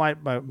to fly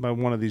by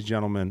one of these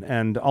gentlemen.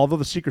 And although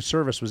the Secret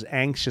Service was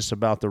anxious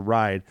about the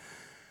ride,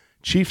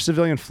 Chief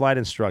Civilian Flight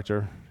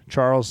Instructor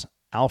Charles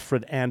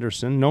Alfred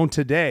Anderson, known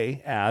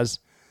today as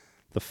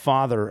the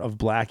father of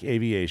black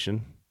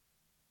aviation.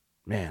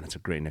 Man, that's a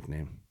great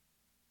nickname.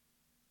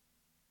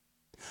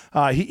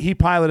 He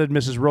piloted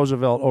Mrs.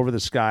 Roosevelt over the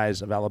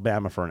skies of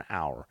Alabama for an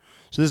hour.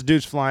 So this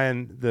dude's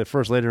flying the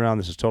first lady around.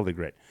 This is totally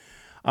great.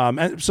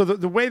 And so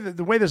the way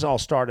this all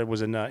started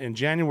was in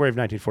January of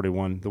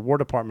 1941. The War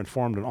Department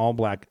formed an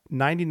all-black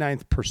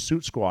 99th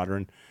Pursuit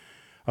Squadron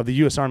of the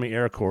U.S. Army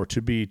Air Corps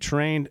to be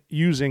trained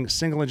using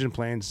single-engine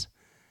planes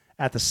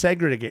at the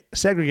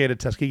segregated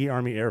Tuskegee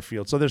Army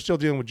Airfield. So they're still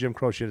dealing with Jim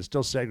Crow shit. It's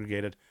still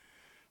segregated.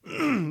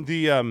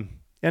 The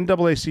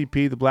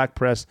NAACP, the Black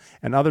Press,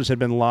 and others had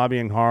been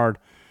lobbying hard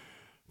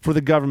for the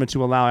government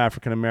to allow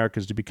African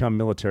Americans to become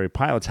military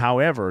pilots.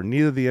 However,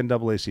 neither the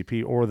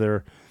NAACP or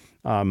their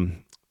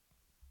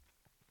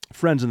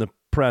friends in the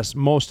press,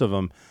 most of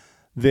them,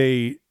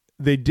 they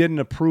didn't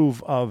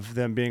approve of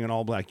them being an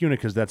all-black unit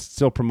because that's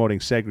still promoting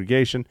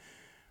segregation.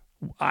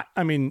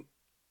 I mean,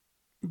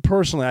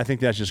 personally, I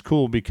think that's just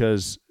cool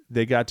because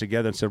they got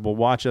together and said, well,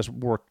 watch us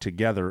work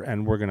together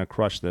and we're going to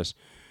crush this.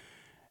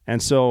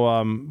 And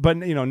so, but,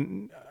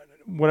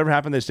 whatever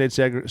happened, they stayed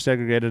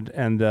segregated,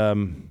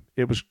 and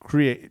it was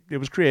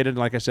created,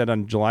 like I said,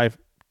 on July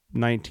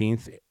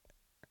 19th,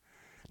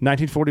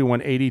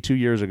 1941, 82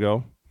 years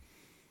ago.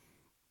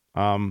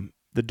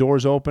 The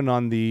doors opened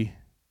on the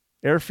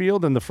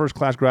airfield, and the first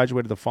class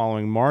graduated the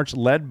following March,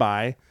 led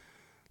by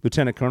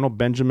Lieutenant Colonel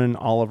Benjamin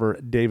Oliver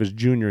Davis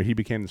Jr. He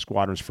became the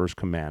squadron's first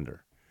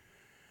commander.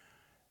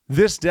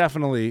 This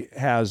definitely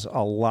has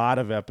a lot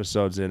of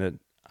episodes in it.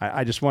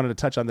 I just wanted to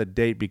touch on the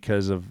date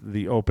because of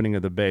the opening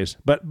of the base.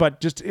 But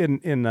just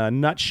in a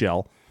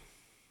nutshell,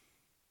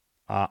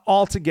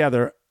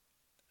 altogether,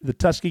 the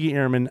Tuskegee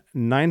Airmen,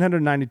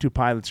 992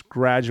 pilots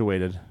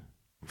graduated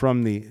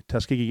from the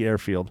Tuskegee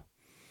Airfield,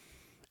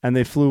 and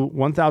they flew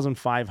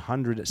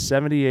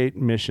 1,578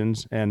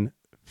 missions and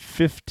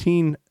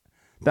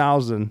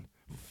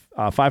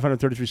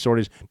 15,533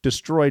 sorties,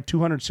 destroyed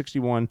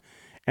 261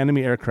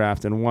 enemy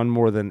aircraft, and won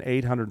more than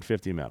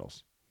 850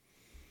 medals.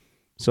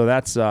 So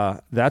that's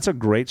a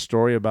great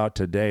story about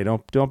today.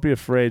 Don't be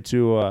afraid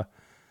to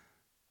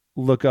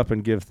look up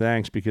and give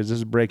thanks, because this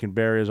is breaking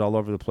barriers all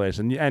over the place.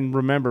 And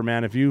remember,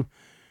 man, if you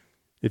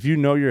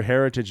know your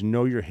heritage,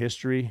 know your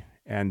history,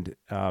 and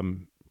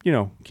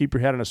keep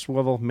your head on a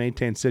swivel,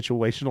 maintain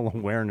situational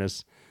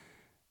awareness,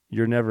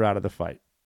 you're never out of the fight.